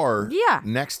bar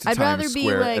next to Times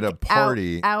Square at a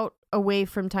party. Out away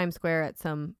from Times Square at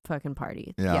some fucking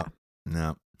party. Yeah.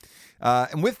 No.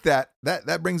 And with that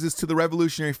brings us to the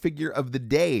revolutionary figure of the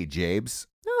day, Jabes.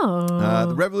 Oh.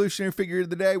 The revolutionary figure of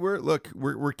the day.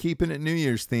 We're keeping it New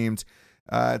Year's themed.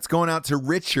 It's going out to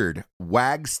Richard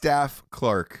Wagstaff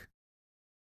Clark.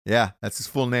 Yeah, that's his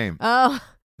full name. Oh.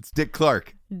 It's Dick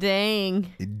Clark.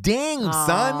 Dang,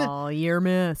 son. Oh, you're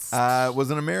missed.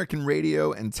 Was an American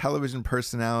radio and television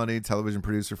personality, television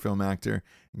producer, film actor,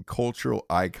 and cultural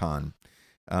icon.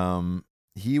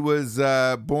 He was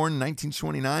born in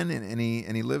 1929,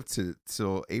 and he lived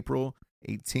till April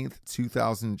 18th,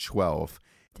 2012.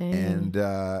 Dang. And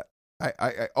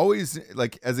I always,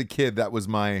 like, as a kid, that was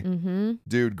my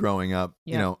dude growing up.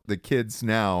 Yep. The kids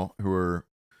now who are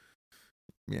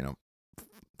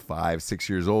 5-6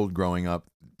 years old growing up,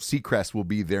 Seacrest will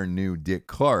be their new Dick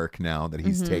Clark now that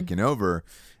he's taken over.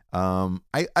 I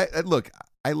like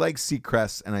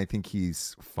Seacrest, and I think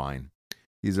he's fine.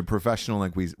 He's a professional,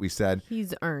 like we said.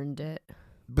 He's earned it.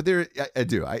 But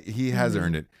he has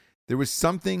earned it. There was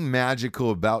something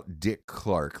magical about Dick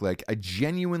Clark. Like, I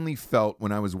genuinely felt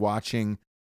when I was watching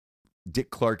Dick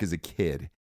Clark as a kid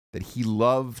that he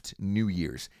loved New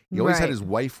Year's. He always had his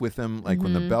wife with him. Like,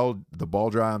 when the ball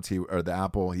dropped, or the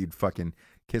apple, he'd fucking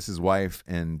kiss his wife.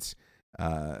 And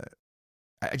I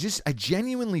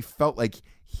genuinely felt like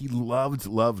he loved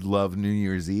New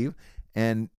Year's Eve.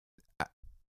 And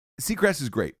Seacrest is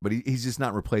great, but he's just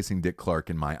not replacing Dick Clark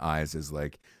in my eyes as,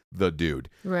 like, the dude.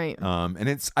 Right.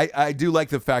 And I do like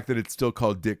the fact that it's still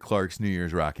called Dick Clark's New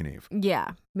Year's Rockin' Eve.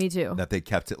 Yeah, me too. That they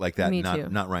kept it like that, Me too.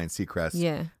 not Ryan Seacrest.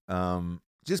 Yeah.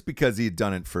 Just because he had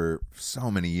done it for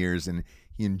so many years and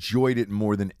he enjoyed it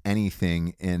more than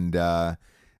anything. And I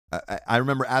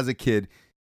remember as a kid,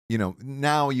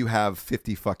 now you have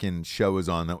 50 fucking shows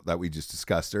on that we just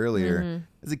discussed earlier.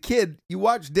 As a kid, you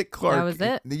watched Dick Clark. That was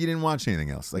it. You didn't watch anything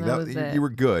else. Like that was it. You were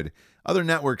good. Other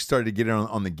networks started to get it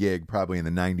on the gig probably in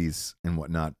the 90s and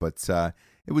whatnot. But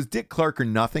it was Dick Clark or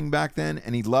nothing back then,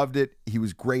 and he loved it. He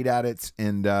was great at it,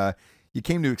 and you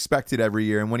came to expect it every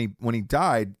year. And when he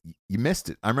died, you missed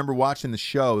it. I remember watching the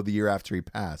show the year after he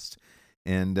passed.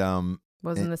 And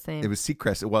wasn't the same. It was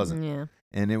Seacrest. It wasn't. Yeah.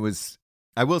 And it was,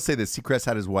 I will say that Seacrest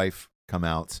had his wife come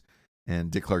out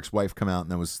and Dick Clark's wife come out,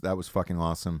 and that was fucking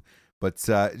awesome. But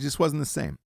it just wasn't the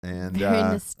same. And very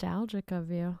nostalgic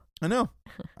of you. I know.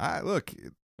 I'm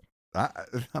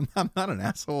not an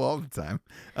asshole all the time.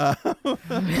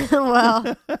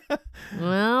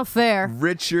 Well, fair.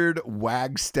 Richard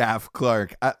Wagstaff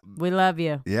Clark. We love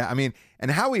you. Yeah, I mean, and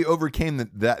how he overcame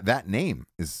that name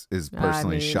is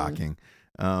personally shocking.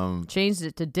 Changed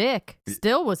it to Dick.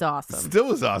 Still was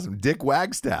awesome. Dick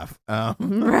Wagstaff.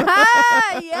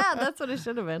 Right. Yeah, that's what it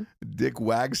should have been. Dick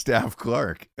Wagstaff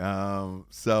Clark.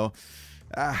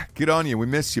 Good on you. We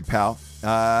miss you, pal.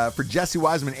 For Jesse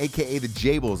Wiseman, a.k.a. The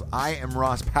Jables, I am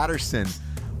Ross Patterson.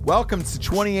 Welcome to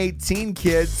 2018,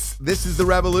 kids. This is The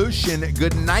Revolution.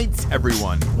 Good night,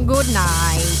 everyone. Good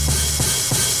night.